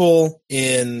have people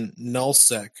in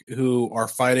nullsec who are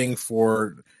fighting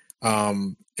for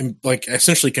like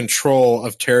essentially control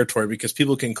of territory, because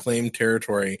people can claim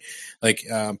territory. Like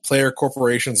player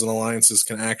corporations and alliances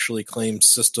can actually claim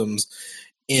systems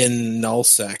in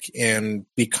nullsec and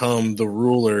become the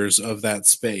rulers of that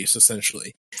space,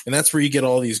 essentially. And that's where you get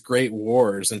all these great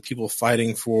wars and people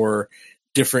fighting for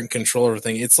different control of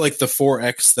everything. It's like the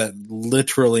 4X that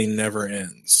literally never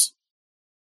ends.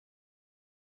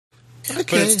 Okay.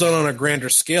 But it's done on a grander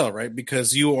scale, right?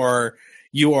 Because you're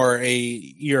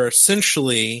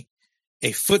essentially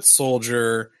a foot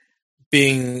soldier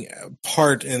being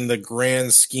part in the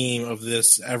grand scheme of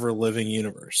this ever living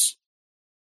universe.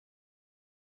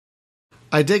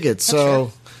 I dig it.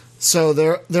 So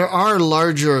there are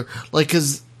larger, like,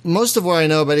 because most of what I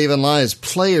know about Even Lie is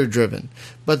player driven,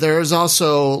 but there's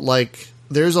also a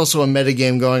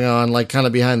metagame going on, like, kind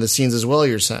of behind the scenes as well.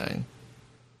 You're saying,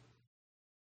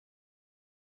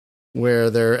 where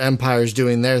there are empires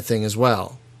doing their thing as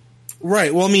well.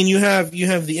 Right. Well, I mean, you have the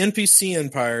NPC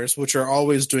empires, which are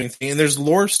always doing things, and there's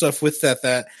lore stuff with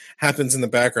that happens in the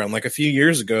background. Like a few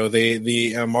years ago,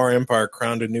 the Amar Empire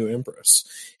crowned a new empress,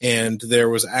 and there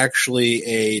was actually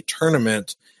a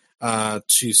tournament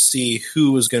to see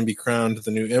who was going to be crowned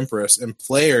the new empress, and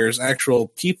players, actual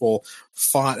people,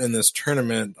 fought in this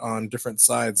tournament on different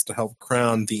sides to help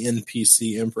crown the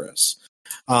NPC empress.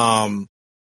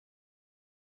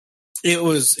 It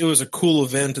was a cool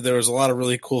event. There was a lot of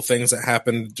really cool things that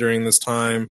happened during this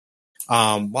time.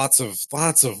 Lots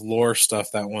of lore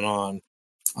stuff that went on.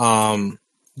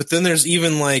 But then there's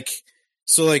even let's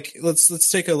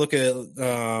take a look at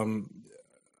the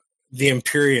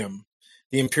Imperium.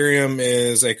 The Imperium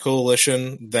is a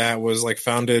coalition that was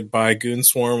founded by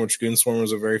Goonswarm, which Goonswarm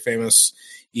was a very famous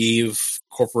EVE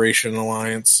corporation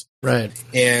alliance. Right.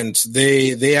 And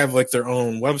they have their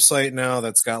own website now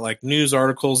that's got news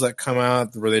articles that come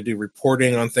out where they do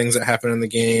reporting on things that happen in the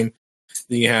game.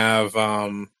 You have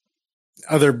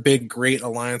other big great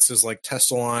alliances like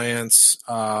Test Alliance,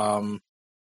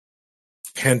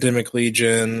 Pandemic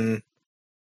Legion.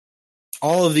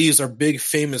 All of these are big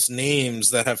famous names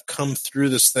that have come through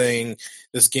this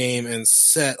game, and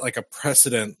set a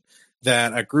precedent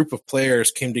that a group of players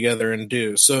came together and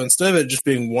do. So instead of it just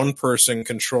being one person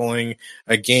controlling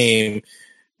a game,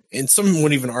 and some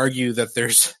would even argue that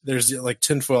there's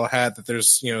tinfoil hat, that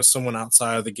there's someone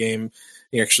outside of the game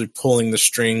actually pulling the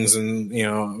strings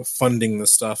and funding the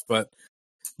stuff, but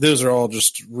those are all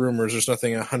just rumors. There's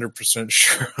nothing 100%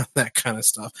 sure on that kind of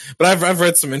stuff. But I've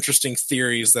read some interesting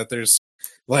theories that there's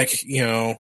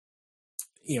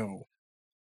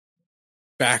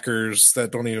backers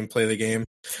that don't even play the game.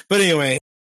 But anyway,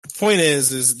 the point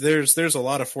is there's a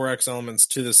lot of 4X elements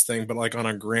to this thing, but on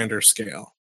a grander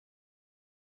scale.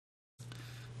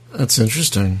 That's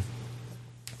interesting.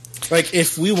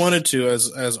 If we wanted to,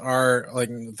 as our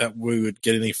that we would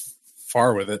get any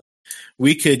far with it,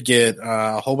 we could get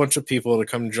a whole bunch of people to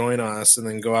come join us and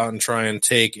then go out and try and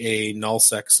take a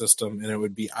nullsec system, and it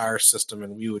would be our system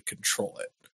and we would control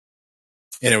it.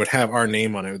 And it would have our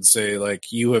name on it. It would say,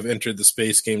 you have entered the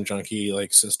Space Game Junkie,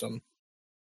 system.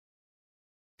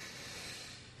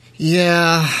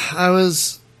 Yeah,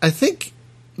 I think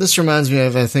this reminds me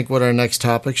of, what our next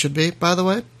topic should be, by the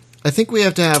way. I think we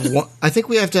have to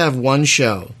have one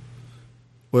show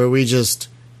where we just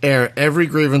air every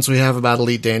grievance we have about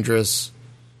Elite Dangerous.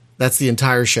 That's the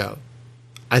entire show.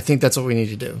 I think that's what we need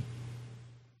to do.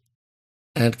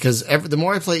 And because the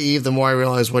more I play EVE, the more I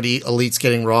realize what Elite's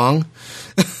getting wrong.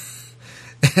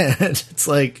 And it's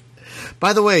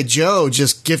by the way, Joe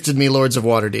just gifted me Lords of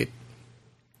Waterdeep.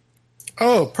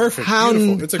 Oh, perfect.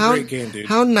 Beautiful. It's a great game, dude.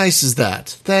 How nice is that?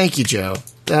 Thank you, Joe.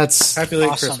 That's happy late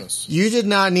awesome. Christmas. You did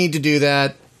not need to do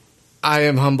that. I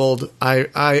am humbled. I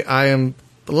am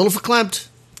a little verklempt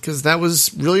because that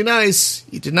was really nice.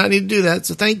 You did not need to do that,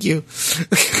 so thank you.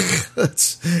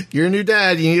 You're a new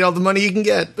dad. You need all the money you can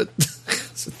get, but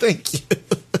so thank you.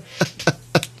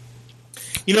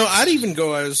 I'd even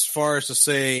go as far as to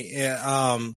say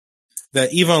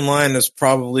that EVE Online is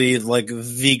probably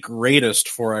the greatest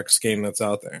 4X game that's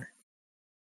out there.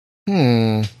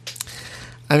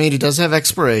 I mean, it does have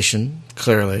exploration,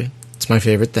 clearly. It's my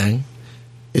favorite thing.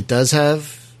 It does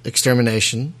have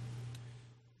extermination.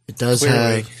 It does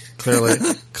have...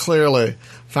 Clearly.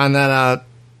 Found that out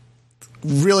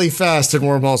really fast in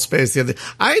Wormhole Space the other day.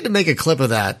 I had to make a clip of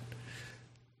that.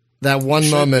 That one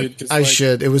moment. Dude,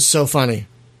 should. It was so funny.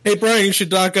 Hey, Brian, you should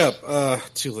dock up.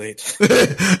 Too late.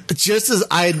 Just as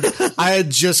I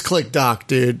had just clicked dock,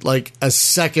 dude, like a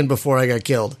second before I got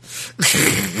killed.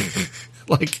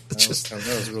 Like, that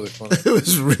was really funny. It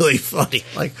was really funny.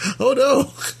 Like, oh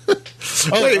no.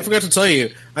 Wait, I forgot to tell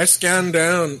you. I scanned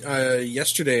down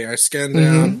yesterday. I scanned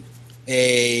down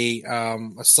a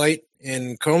site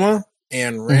in Coma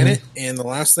and ran it. And the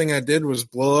last thing I did was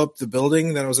blow up the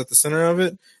building that was at the center of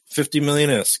it. 50 million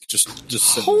ISK.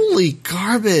 Just holy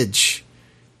garbage.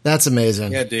 That's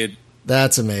amazing. Yeah, dude.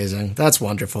 That's amazing. That's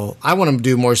wonderful. I want to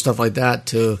do more stuff like that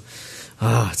too.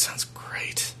 Oh, it sounds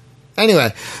great.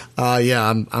 Anyway, yeah,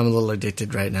 I'm a little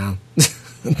addicted right now.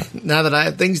 Now that I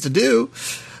have things to do.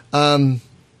 I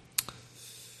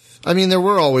mean, there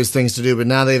were always things to do, but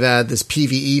now they've added this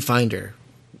PvE finder,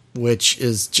 which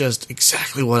is just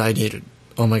exactly what I needed.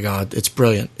 Oh my god, it's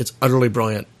brilliant. It's utterly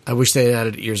brilliant. I wish they had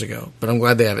added it years ago, but I'm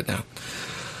glad they have it now.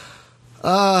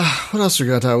 What else we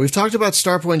got to talk? We've talked about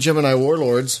Starpoint Gemini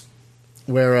Warlords,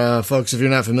 where, folks, if you're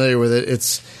not familiar with it,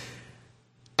 it's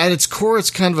at its core, it's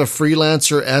kind of a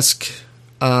freelancer-esque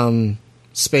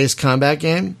space combat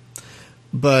game,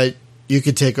 but you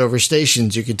could take over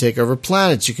stations, you could take over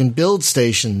planets, you can build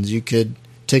stations, you could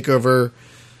take over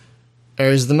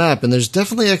areas of the map, and there's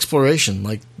definitely exploration.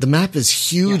 Like, the map is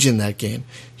huge in that game.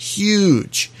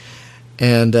 Huge.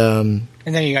 And then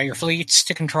you got your fleets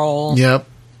to control. Yep.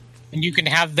 And you can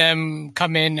have them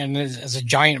come in and as a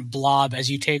giant blob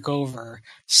as you take over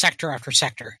sector after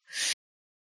sector.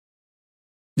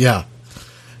 Yeah.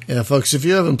 Yeah, folks, if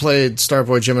you haven't played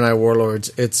Starpoint Gemini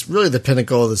Warlords, it's really the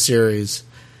pinnacle of the series.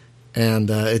 And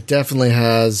it definitely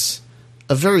has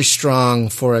a very strong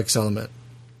 4X element.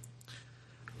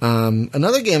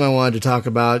 Another game I wanted to talk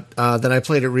about that I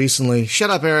played it recently.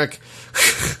 Shut up, Eric.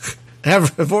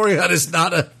 Avorion is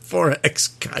not a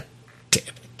 4X. God damn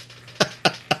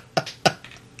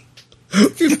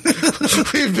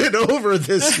it. We've been over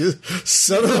this, you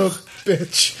son of a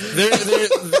bitch.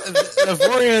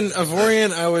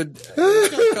 Avorion, I would. It's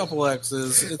got a couple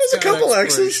X's. It's a couple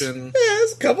X's. Yeah,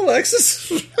 it's a couple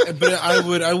X's. But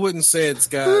I wouldn't say it's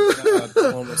got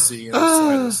diplomacy in the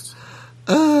slightest.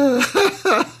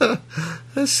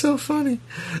 That's so funny.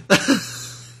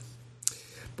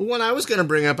 But one I was going to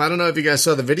bring up, I don't know if you guys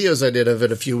saw the videos I did of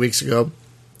it a few weeks ago.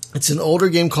 It's an older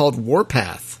game called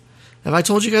Warpath. Have I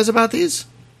told you guys about these?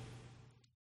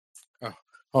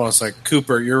 Oh, it's like,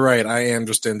 Cooper, you're right. I am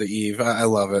just into Eve. I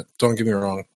love it. Don't get me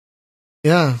wrong.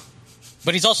 Yeah.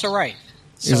 But he's also right.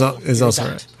 So he's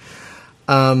also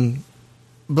right.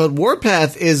 But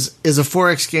Warpath is a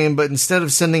 4X game, but instead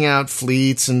of sending out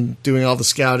fleets and doing all the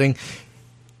scouting,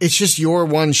 it's just your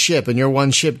one ship, and your one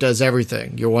ship does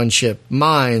everything. Your one ship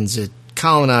mines, it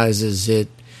colonizes, it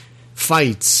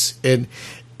fights.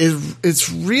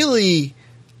 It's really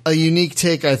a unique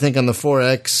take, I think, on the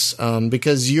 4X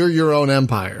because you're your own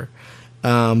empire,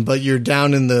 but you're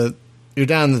down in the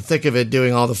thick of it,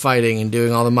 doing all the fighting and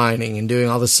doing all the mining and doing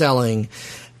all the selling.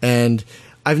 And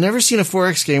I've never seen a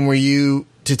 4X game where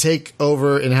to take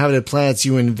over inhabited planets,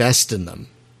 you invest in them.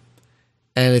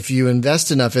 And if you invest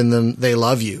enough in them, they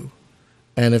love you.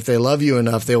 And if they love you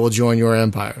enough, they will join your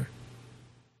empire.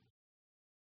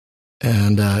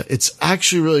 And it's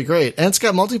actually really great. And it's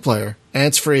got multiplayer. And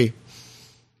it's free.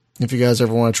 If you guys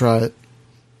ever want to try it.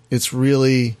 It's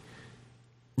really,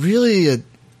 really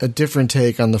a different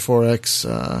take on the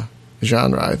 4X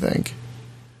genre, I think.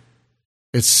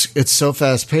 It's so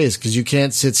fast-paced because you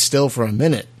can't sit still for a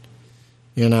minute.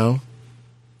 You know?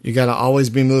 You got to always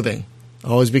be moving.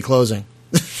 Always be closing.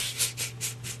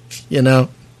 You know?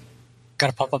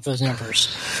 Got to pump up those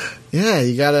numbers. Yeah,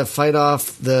 you got to fight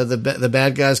off the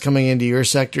bad guys coming into your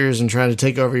sectors and trying to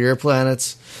take over your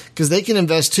planets. Because they can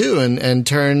invest too and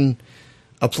turn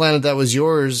a planet that was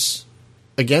yours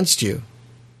against you.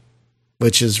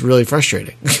 Which is really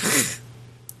frustrating.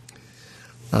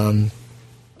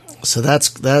 So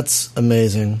that's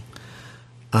amazing.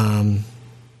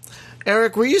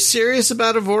 Eric, were you serious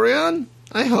about Avorion?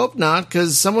 I hope not,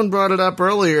 because someone brought it up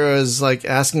earlier as like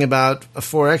asking about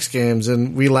 4X games,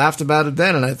 and we laughed about it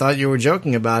then, and I thought you were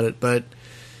joking about it. But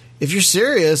if you're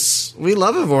serious, we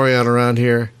love Avorion around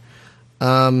here.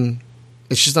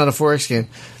 It's just not a 4X game.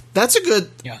 That's a good...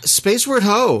 Yeah. Space Word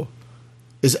Ho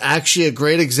is actually a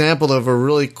great example of a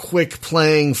really quick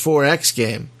playing 4X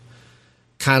game.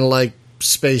 Kind of like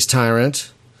Space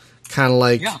Tyrant. Kind of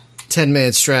like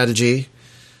 10-Man Strategy.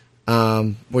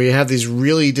 Where you have these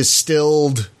really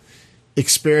distilled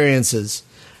experiences.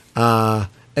 And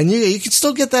you can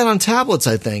still get that on tablets,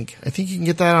 I think. I think you can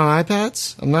get that on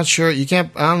iPads. I'm not sure. You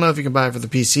can't. I don't know if you can buy it for the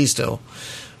PC still.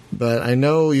 But I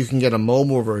know you can get a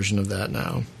mobile version of that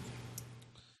now.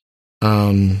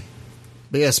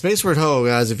 But yeah, Spaceward Ho,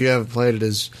 guys, if you haven't played it,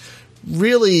 is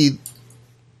really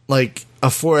like a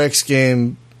 4X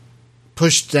game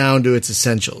pushed down to its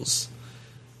essentials.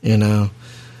 You know,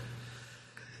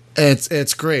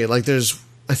 it's great. Like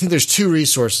I think there's two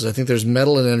resources. I think there's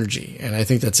metal and energy, and I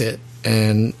think that's it.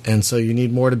 And so you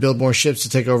need more to build more ships to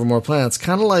take over more planets.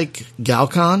 Kind of like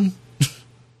Galcon,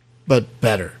 but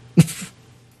better.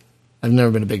 I've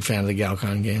never been a big fan of the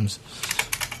Galcon games.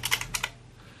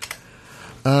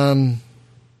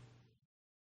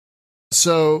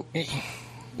 So,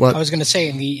 what I was going to say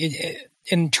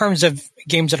in terms of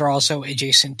games that are also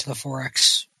adjacent to the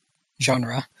 4X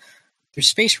genre, there's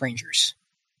Space Rangers.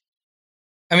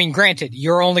 I mean, granted,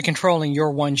 you're only controlling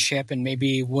your one ship and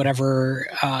maybe whatever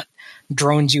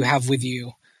drones you have with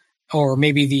you, or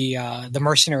maybe the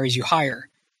mercenaries you hire,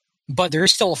 but there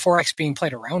is still a 4X being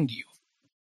played around you.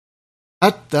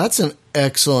 That's an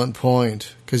excellent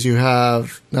point, because you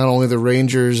have not only the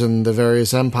Rangers and the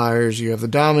various empires, you have the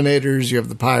Dominators, you have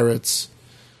the Pirates.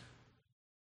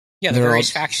 Yeah, the various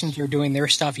factions are doing their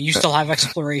stuff. You still have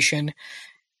exploration.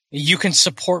 You can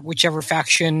support whichever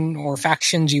faction or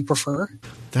factions you prefer.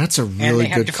 That's a really good call. And they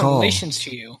have different relations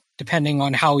to you, depending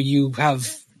on how you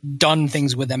have done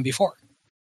things with them before.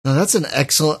 Now, that's an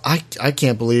excellent... I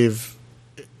can't believe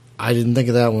I didn't think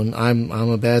of that one. I'm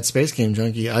a bad space game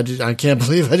junkie. I can't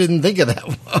believe I didn't think of that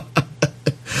one.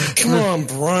 Come on,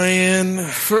 Brian.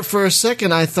 For a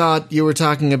second, I thought you were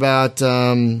talking about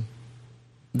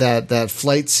that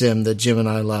flight sim that Jim and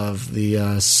I love,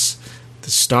 the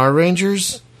Star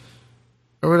Rangers,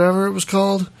 or whatever it was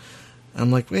called.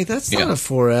 I'm like, wait, that's not a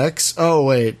 4X. Oh,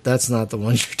 wait, that's not the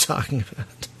one you're talking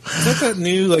about. Is that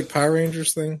new like Power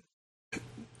Rangers thing?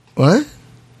 What?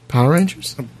 Power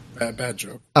Rangers? Bad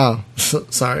joke. Oh,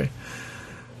 sorry.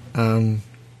 I'm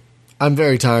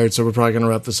very tired, so we're probably going to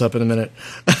wrap this up in a minute.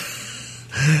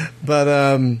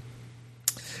 But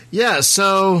yeah,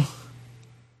 so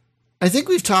I think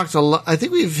we've talked a lot. I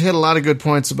think we've hit a lot of good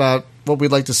points about what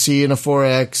we'd like to see in a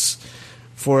 4X.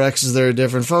 4Xs that are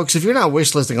different. Folks, if you're not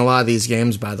wishlisting a lot of these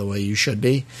games, by the way, you should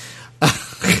be.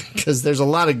 Because there's a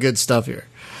lot of good stuff here.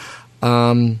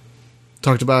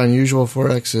 Talked about unusual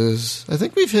 4Xs. I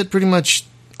think we've hit pretty much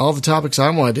all the topics I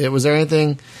wanted to hit. Was there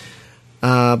anything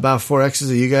about 4Xs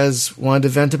that you guys wanted to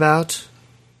vent about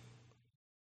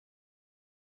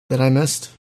that I missed?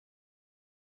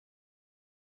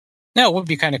 No, it would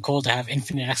be kind of cool to have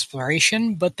infinite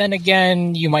exploration, but then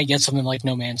again, you might get something like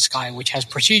No Man's Sky, which has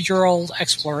procedural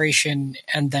exploration,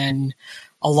 and then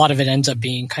a lot of it ends up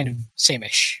being kind of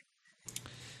same-ish.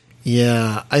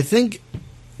 Yeah, I think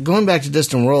going back to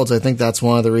Distant Worlds, I think that's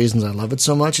one of the reasons I love it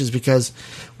so much, is because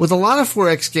with a lot of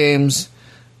 4X games,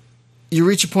 you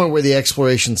reach a point where the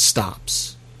exploration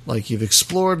stops. Like, you've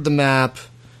explored the map,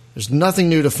 there's nothing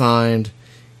new to find,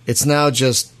 it's now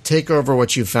just take over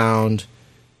what you found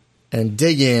and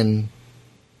dig in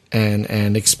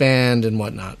and expand and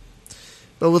whatnot.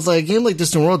 But with like a game like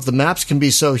Distant Worlds, the maps can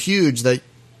be so huge that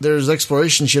there's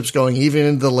exploration ships going even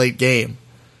into the late game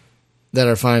that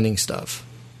are finding stuff.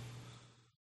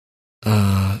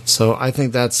 So I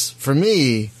think that's, for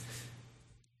me,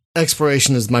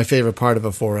 exploration is my favorite part of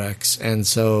a 4X. And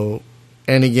so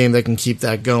any game that can keep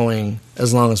that going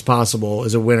as long as possible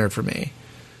is a winner for me.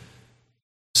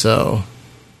 So...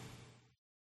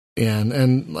 yeah,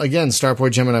 and again,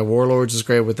 Starport Gemini Warlords is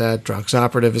great with that. Drox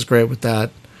Operative is great with that.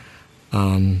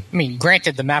 I mean,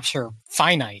 granted, the maps are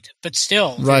finite, but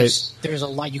still, there's a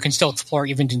lot you can still explore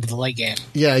even into the late game.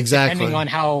 Yeah, exactly. Depending on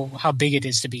how big it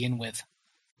is to begin with.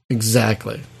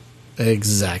 Exactly.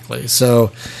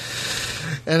 So,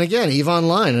 and again, EVE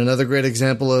Online, another great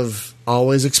example of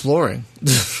always exploring.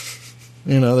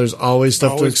 There's always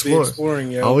stuff to explore.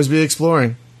 Always be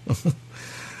exploring.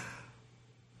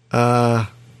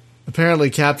 Apparently,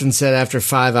 Captain said after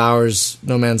 5 hours,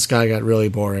 No Man's Sky got really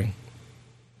boring,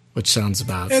 which sounds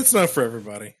about. It's not for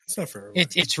everybody.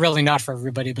 It's really not for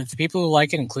everybody, but the people who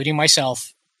like it, including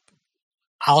myself,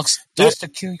 I'll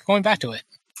stick to going back to it.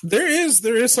 There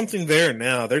is something there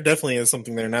now. There definitely is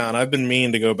something there now, and I've been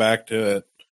meaning to go back to it.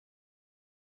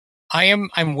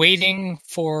 I'm waiting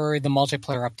for the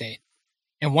multiplayer update,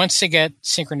 and once they get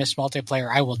synchronous multiplayer,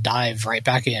 I will dive right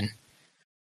back in.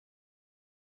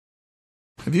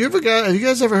 Have you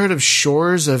guys ever heard of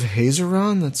Shores of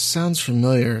Hazeron? That sounds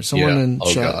familiar. Someone in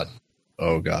chat.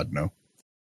 Oh God, no.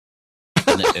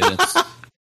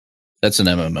 That's an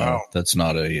MMO. Wow. That's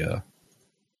not an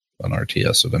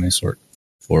RTS of any sort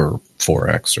or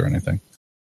 4X or anything.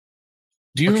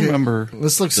 Do you remember?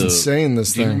 This looks insane.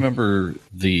 Do you remember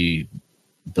the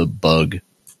bug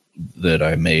that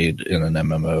I made in an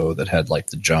MMO that had like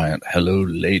the giant "Hello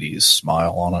Ladies"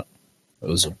 smile on it? It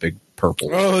was a big purple.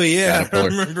 Oh yeah, I caterpillar.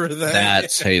 remember that.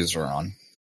 That's Hazeron.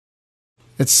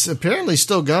 It's apparently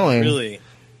still going. Really?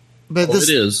 But It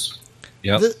is.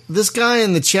 Yep. This guy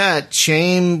in the chat,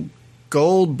 Shame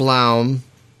Goldblum,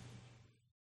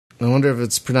 I wonder if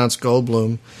it's pronounced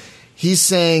Goldblum, he's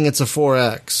saying it's a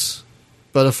 4X.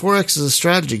 But a 4X is a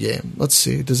strategy game. Let's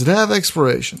see. Does it have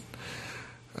exploration?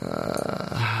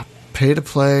 Pay to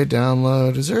play,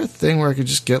 download. Is there a thing where I could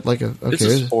just get like a... Okay. This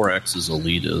is 4X's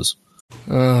Elite is.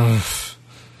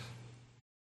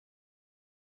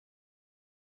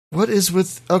 What is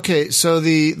with... Okay, so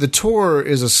the tour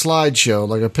is a slideshow,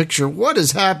 like a picture. What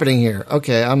is happening here?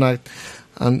 Okay, I'm not...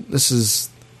 This is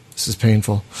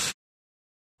painful.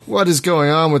 What is going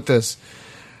on with this?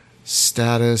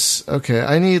 Status. Okay,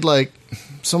 I need, like...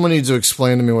 Someone needs to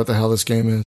explain to me what the hell this game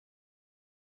is.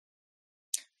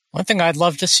 One thing I'd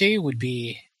love to see would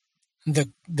be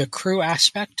the crew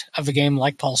aspect of a game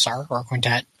like Pulsar or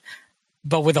Quintet,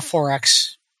 but with a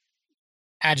 4X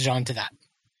added onto that.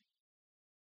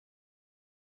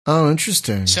 Oh,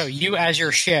 interesting. So you as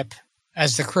your ship,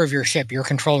 as the crew of your ship, you're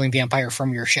controlling the Empire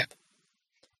from your ship.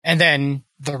 And then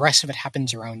the rest of it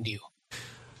happens around you.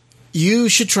 You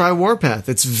should try Warpath.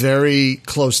 It's very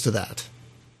close to that.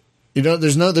 You know,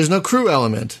 there's no crew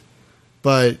element,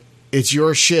 but it's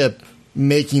your ship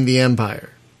making the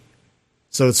Empire.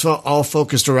 So it's all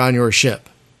focused around your ship.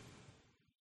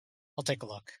 I'll take a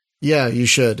look. Yeah, you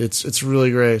should. It's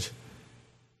really great.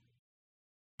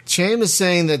 Cham is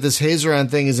saying that this Hazeron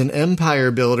thing is an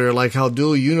empire builder like how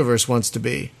Dual Universe wants to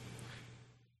be.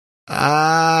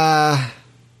 I'm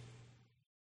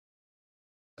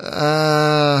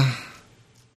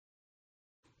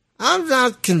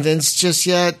not convinced just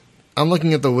yet. I'm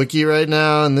looking at the wiki right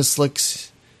now, and this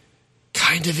looks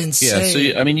kind of insane. Yeah, so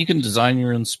you can design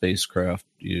your own spacecraft.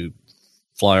 You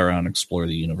fly around, explore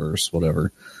the universe,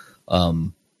 whatever.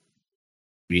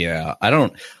 Yeah, I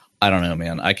don't know,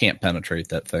 man. I can't penetrate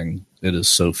that thing. It is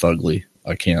so fugly.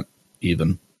 I can't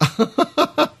even.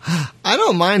 I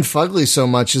don't mind fugly so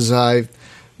much as I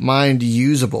mind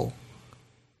usable.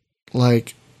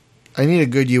 Like, I need a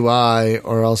good UI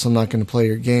or else I'm not going to play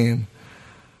your game.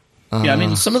 Yeah, I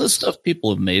mean, some of the stuff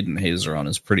people have made in Hazeron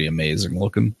is pretty amazing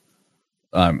looking.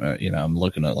 I'm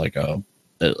looking at like it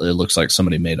looks like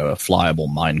somebody made a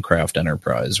flyable Minecraft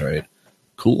Enterprise, right?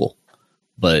 Cool.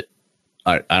 But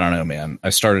I don't know, man.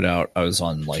 I started out, I was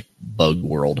on like Bug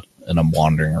World and I'm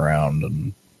wandering around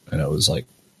and it was like,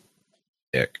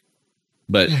 ick.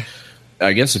 But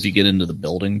I guess if you get into the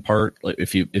building part, like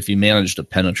if you manage to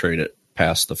penetrate it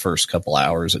past the first couple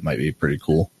hours, it might be pretty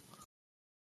cool.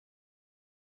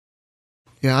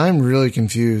 Yeah, I'm really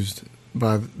confused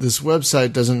by this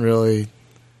website. Doesn't really.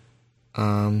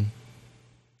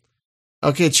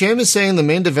 Okay, Cham is saying the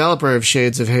main developer of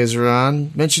Shades of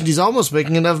Hazeron mentioned he's almost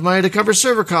making enough money to cover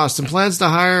server costs and plans to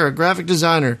hire a graphic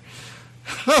designer.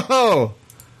 Oh,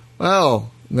 well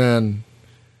then.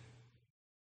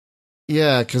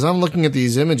 Yeah, because I'm looking at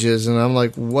these images and I'm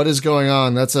like, what is going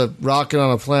on? That's a rocket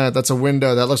on a planet. That's a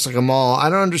window. That looks like a mall.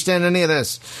 I don't understand any of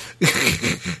this.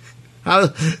 How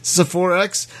is this a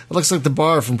 4X? It looks like the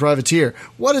bar from Privateer.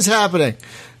 What is happening?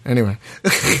 Anyway,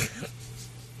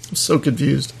 I'm so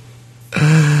confused.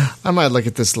 I might look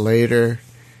at this later.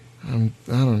 I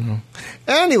don't know.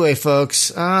 Anyway, folks,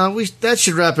 that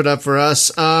should wrap it up for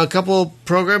us. A couple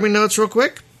programming notes real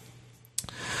quick.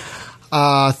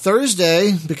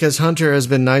 Thursday, because Hunter has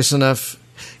been nice enough,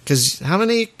 because how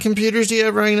many computers do you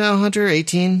have right now, Hunter?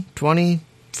 18, 20,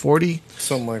 40?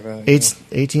 Something like that.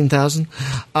 18,000?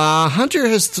 Hunter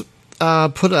has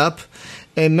put up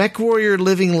a MechWarrior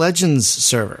Living Legends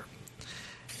server.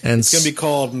 And it's going to be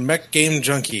called Mech Game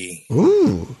Junkie.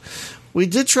 Ooh. We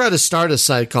did try to start a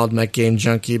site called Mech Game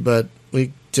Junkie, but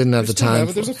we didn't have the time.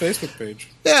 There's a Facebook page.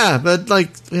 Yeah, but like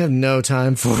we have no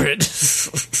time for it.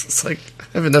 It's like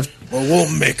I have enough. Well,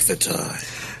 we'll make the time.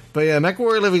 But yeah,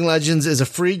 MechWarrior Living Legends is a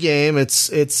free game. It's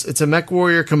a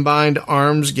MechWarrior combined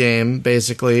arms game,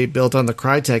 basically built on the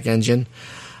Crytek engine,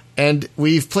 and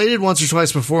we've played it once or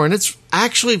twice before, and it's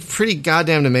actually pretty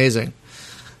goddamn amazing.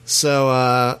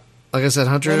 So, like I said,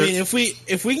 Hunter. I mean, if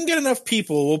we can get enough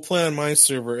people, we'll play on my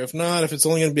server. If not, if it's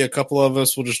only going to be a couple of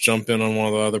us, we'll just jump in on one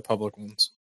of the other public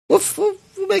ones. We'll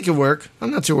make it work.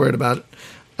 I'm not too worried about it.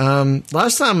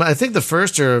 Last time, I think the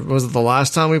first, or was it the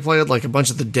last time we played, like a bunch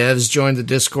of the devs joined the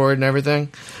Discord and everything.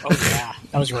 Oh, yeah.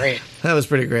 That was great. That was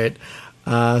pretty great.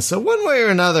 So one way or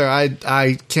another,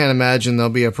 I can't imagine there'll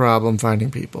be a problem finding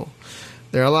people.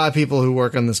 There are a lot of people who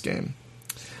work on this game.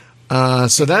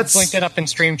 So that's linked it up in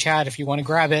stream chat if you want to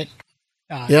grab it.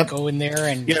 Go in there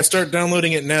and start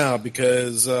downloading it now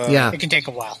because it can take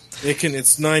a while.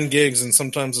 It's 9 gigs and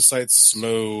sometimes the site's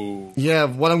slow. Yeah,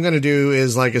 what I'm going to do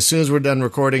is, like, as soon as we're done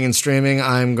recording and streaming,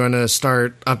 I'm going to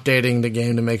start updating the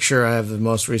game to make sure I have the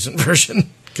most recent version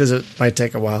because it might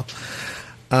take a while.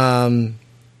 So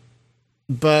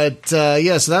that's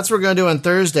what we're going to do on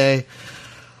Thursday.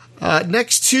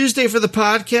 Next Tuesday for the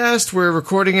podcast, we're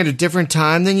recording at a different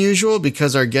time than usual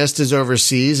because our guest is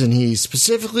overseas and he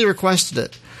specifically requested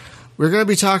it. We're going to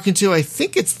be talking to, I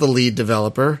think it's the lead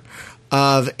developer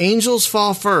of Angels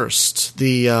Fall First,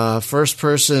 the first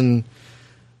person,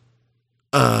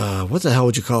 what the hell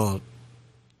would you call it?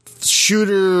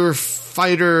 Shooter,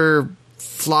 fighter,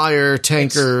 flyer,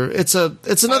 tanker. It's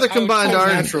another combined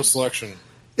arms. Natural selection.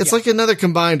 It's like another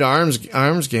combined arms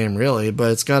game, really,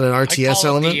 but it's got an RTS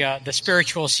element. The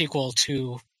spiritual sequel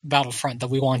to Battlefront that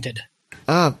we wanted.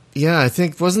 Yeah, I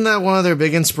think wasn't that one of their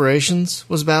big inspirations?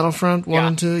 Was Battlefront 1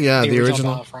 and 2? Yeah, the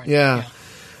original. Battlefront. Yeah.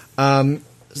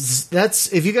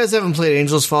 That's if you guys haven't played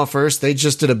Angels Fall First, they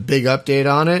just did a big update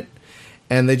on it,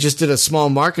 and they just did a small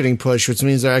marketing push, which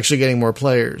means they're actually getting more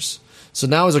players. So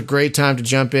now is a great time to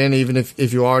jump in, even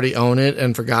if you already own it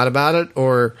and forgot about it,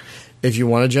 or if you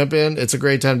want to jump in, it's a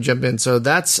great time to jump in. So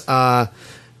that's on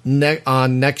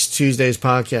next Tuesday's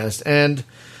podcast. And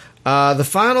the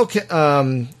final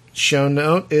show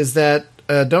note is that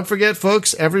don't forget,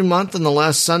 folks, every month on the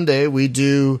last Sunday, we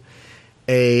do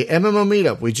a MMO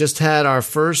meetup. We just had our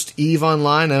first EVE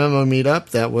Online MMO meetup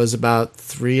that was about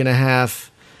 3.5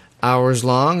 hours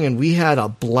long, and we had a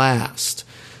blast.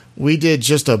 We did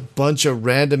just a bunch of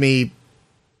randomy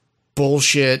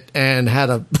bullshit and had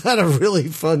a really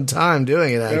fun time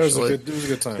doing it. Actually, it was a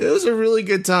good time. It was a really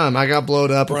good time. I got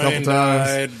blowed up Brian a couple times.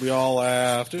 Died, we all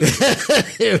laughed.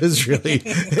 It was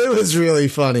really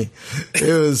funny.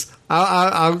 It was.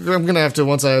 I'm gonna have to,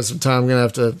 once I have some time, I'm gonna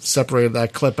have to separate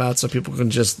that clip out so people can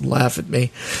just laugh at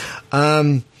me.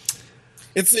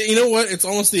 It's, you know what? It's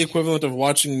almost the equivalent of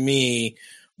watching me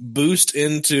boost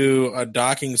into a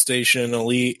docking station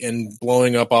elite and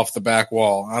blowing up off the back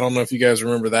wall. I don't know if you guys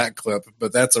remember that clip,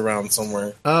 but that's around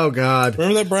somewhere. Oh God.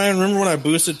 Remember that, Brian? Remember when I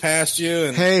boosted past you?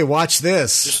 And hey, watch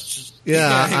this.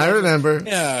 Yeah, I remember.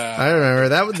 Yeah. I remember.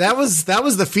 That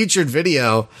was the featured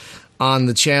video on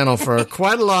the channel for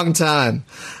quite a long time.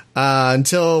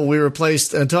 Until I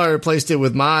replaced it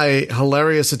with my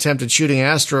hilarious attempt at shooting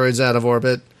asteroids out of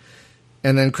orbit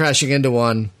and then crashing into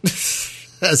one.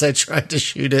 As I tried to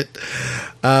shoot it.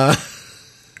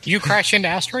 You crash into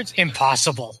asteroids?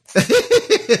 Impossible.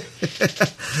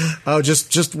 Oh,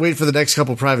 just wait for the next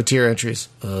couple privateer entries.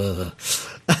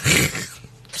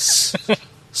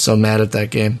 So mad at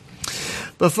that game.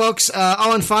 But folks,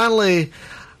 and finally,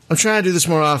 I'm trying to do this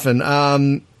more often.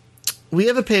 We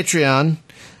have a Patreon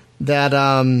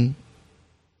that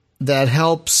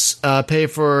helps pay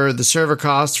for the server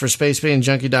costs for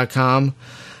SpaceBaneJunkie.com.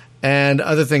 And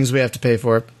other things we have to pay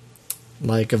for,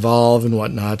 like Evolve and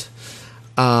whatnot.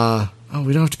 We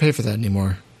don't have to pay for that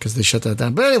anymore because they shut that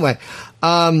down. But anyway,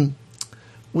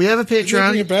 we have a Patreon. Did they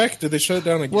bring it back? Did they shut it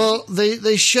down again? Well,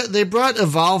 they brought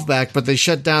Evolve back, but they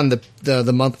shut down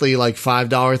the monthly like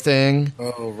 $5 thing.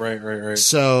 Oh, right.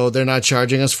 So they're not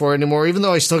charging us for it anymore, even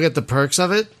though I still get the perks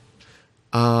of it.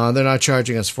 They're not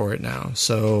charging us for it now.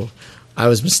 So I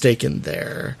was mistaken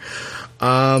there.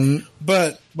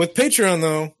 But with Patreon,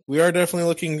 though, we are definitely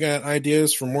looking at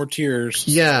ideas for more tiers.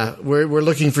 Yeah, we're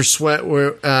looking for sweat.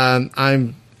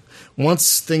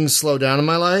 Once things slow down in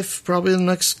my life, probably in the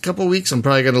next couple of weeks, I'm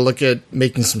probably going to look at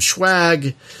making some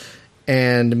swag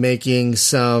and making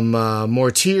some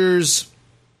more tiers.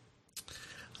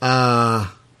 We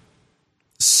have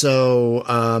a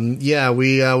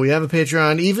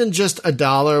Patreon. Even just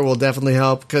 $1 will definitely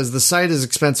help because the site is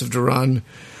expensive to run.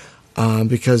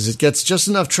 Because it gets just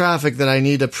enough traffic that I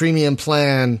need a premium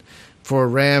plan for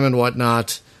RAM and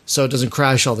whatnot, so it doesn't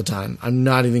crash all the time. I'm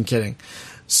not even kidding.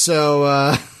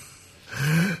 So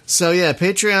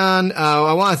Patreon.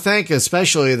 I want to thank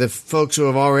especially the folks who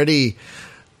have already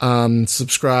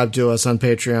subscribed to us on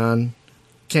Patreon.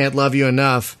 Can't love you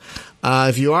enough.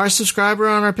 If you are a subscriber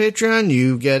on our Patreon,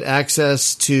 you get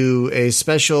access to a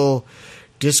special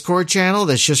Discord channel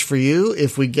that's just for you.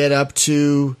 If we get up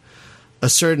to a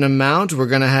certain amount, we're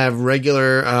going to have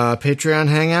regular Patreon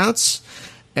hangouts.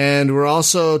 And we're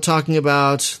also talking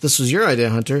about, this was your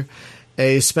idea, Hunter,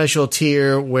 a special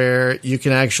tier where you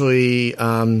can actually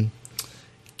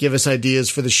give us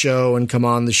ideas for the show and come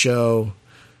on the show.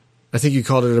 I think you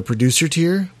called it a producer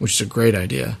tier, which is a great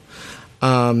idea.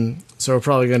 So we're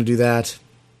probably going to do that.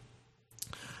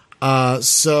 I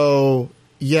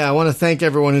want to thank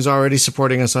everyone who's already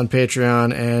supporting us on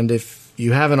Patreon. And if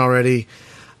you haven't already,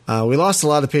 We lost a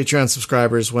lot of Patreon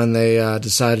subscribers when they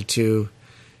decided to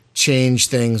change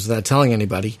things without telling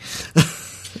anybody.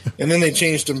 And then they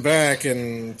changed them back,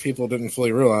 and people didn't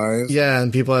fully realize. Yeah,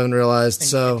 and people haven't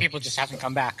realized. And people just haven't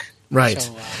come back. Right.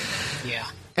 So, yeah.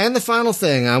 And the final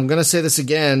thing, I'm going to say this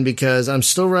again because I'm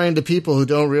still writing to people who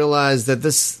don't realize that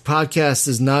this podcast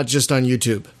is not just on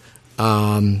YouTube.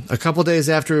 A couple days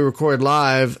after we record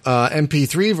live,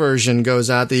 MP3 version goes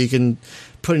out that you can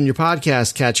put in your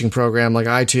podcast catching program like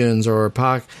iTunes or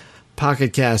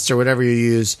Pocket Casts or whatever you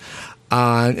use.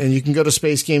 And you can go to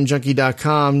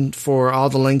spacegamejunkie.com for all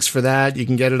the links for that. You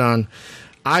can get it on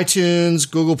iTunes,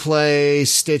 Google Play,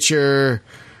 Stitcher.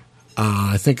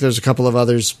 I think there's a couple of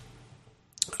others.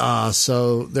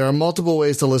 So there are multiple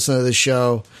ways to listen to this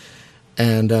show.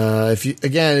 And if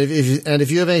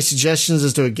you have any suggestions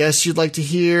as to a guest you'd like to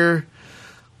hear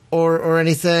or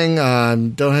anything,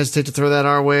 don't hesitate to throw that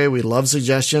our way. We love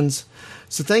suggestions.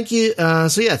 So thank you.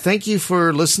 Thank you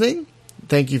for listening.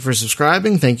 Thank you for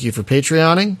subscribing. Thank you for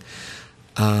Patreoning.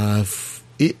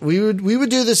 We would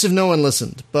do this if no one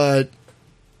listened, but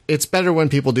it's better when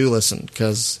people do listen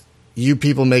because you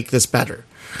people make this better.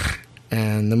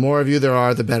 And the more of you there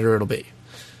are, the better it'll be.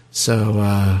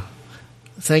 So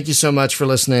thank you so much for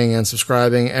listening and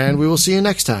subscribing, and we will see you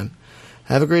next time.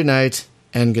 Have a great night,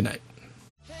 and good night.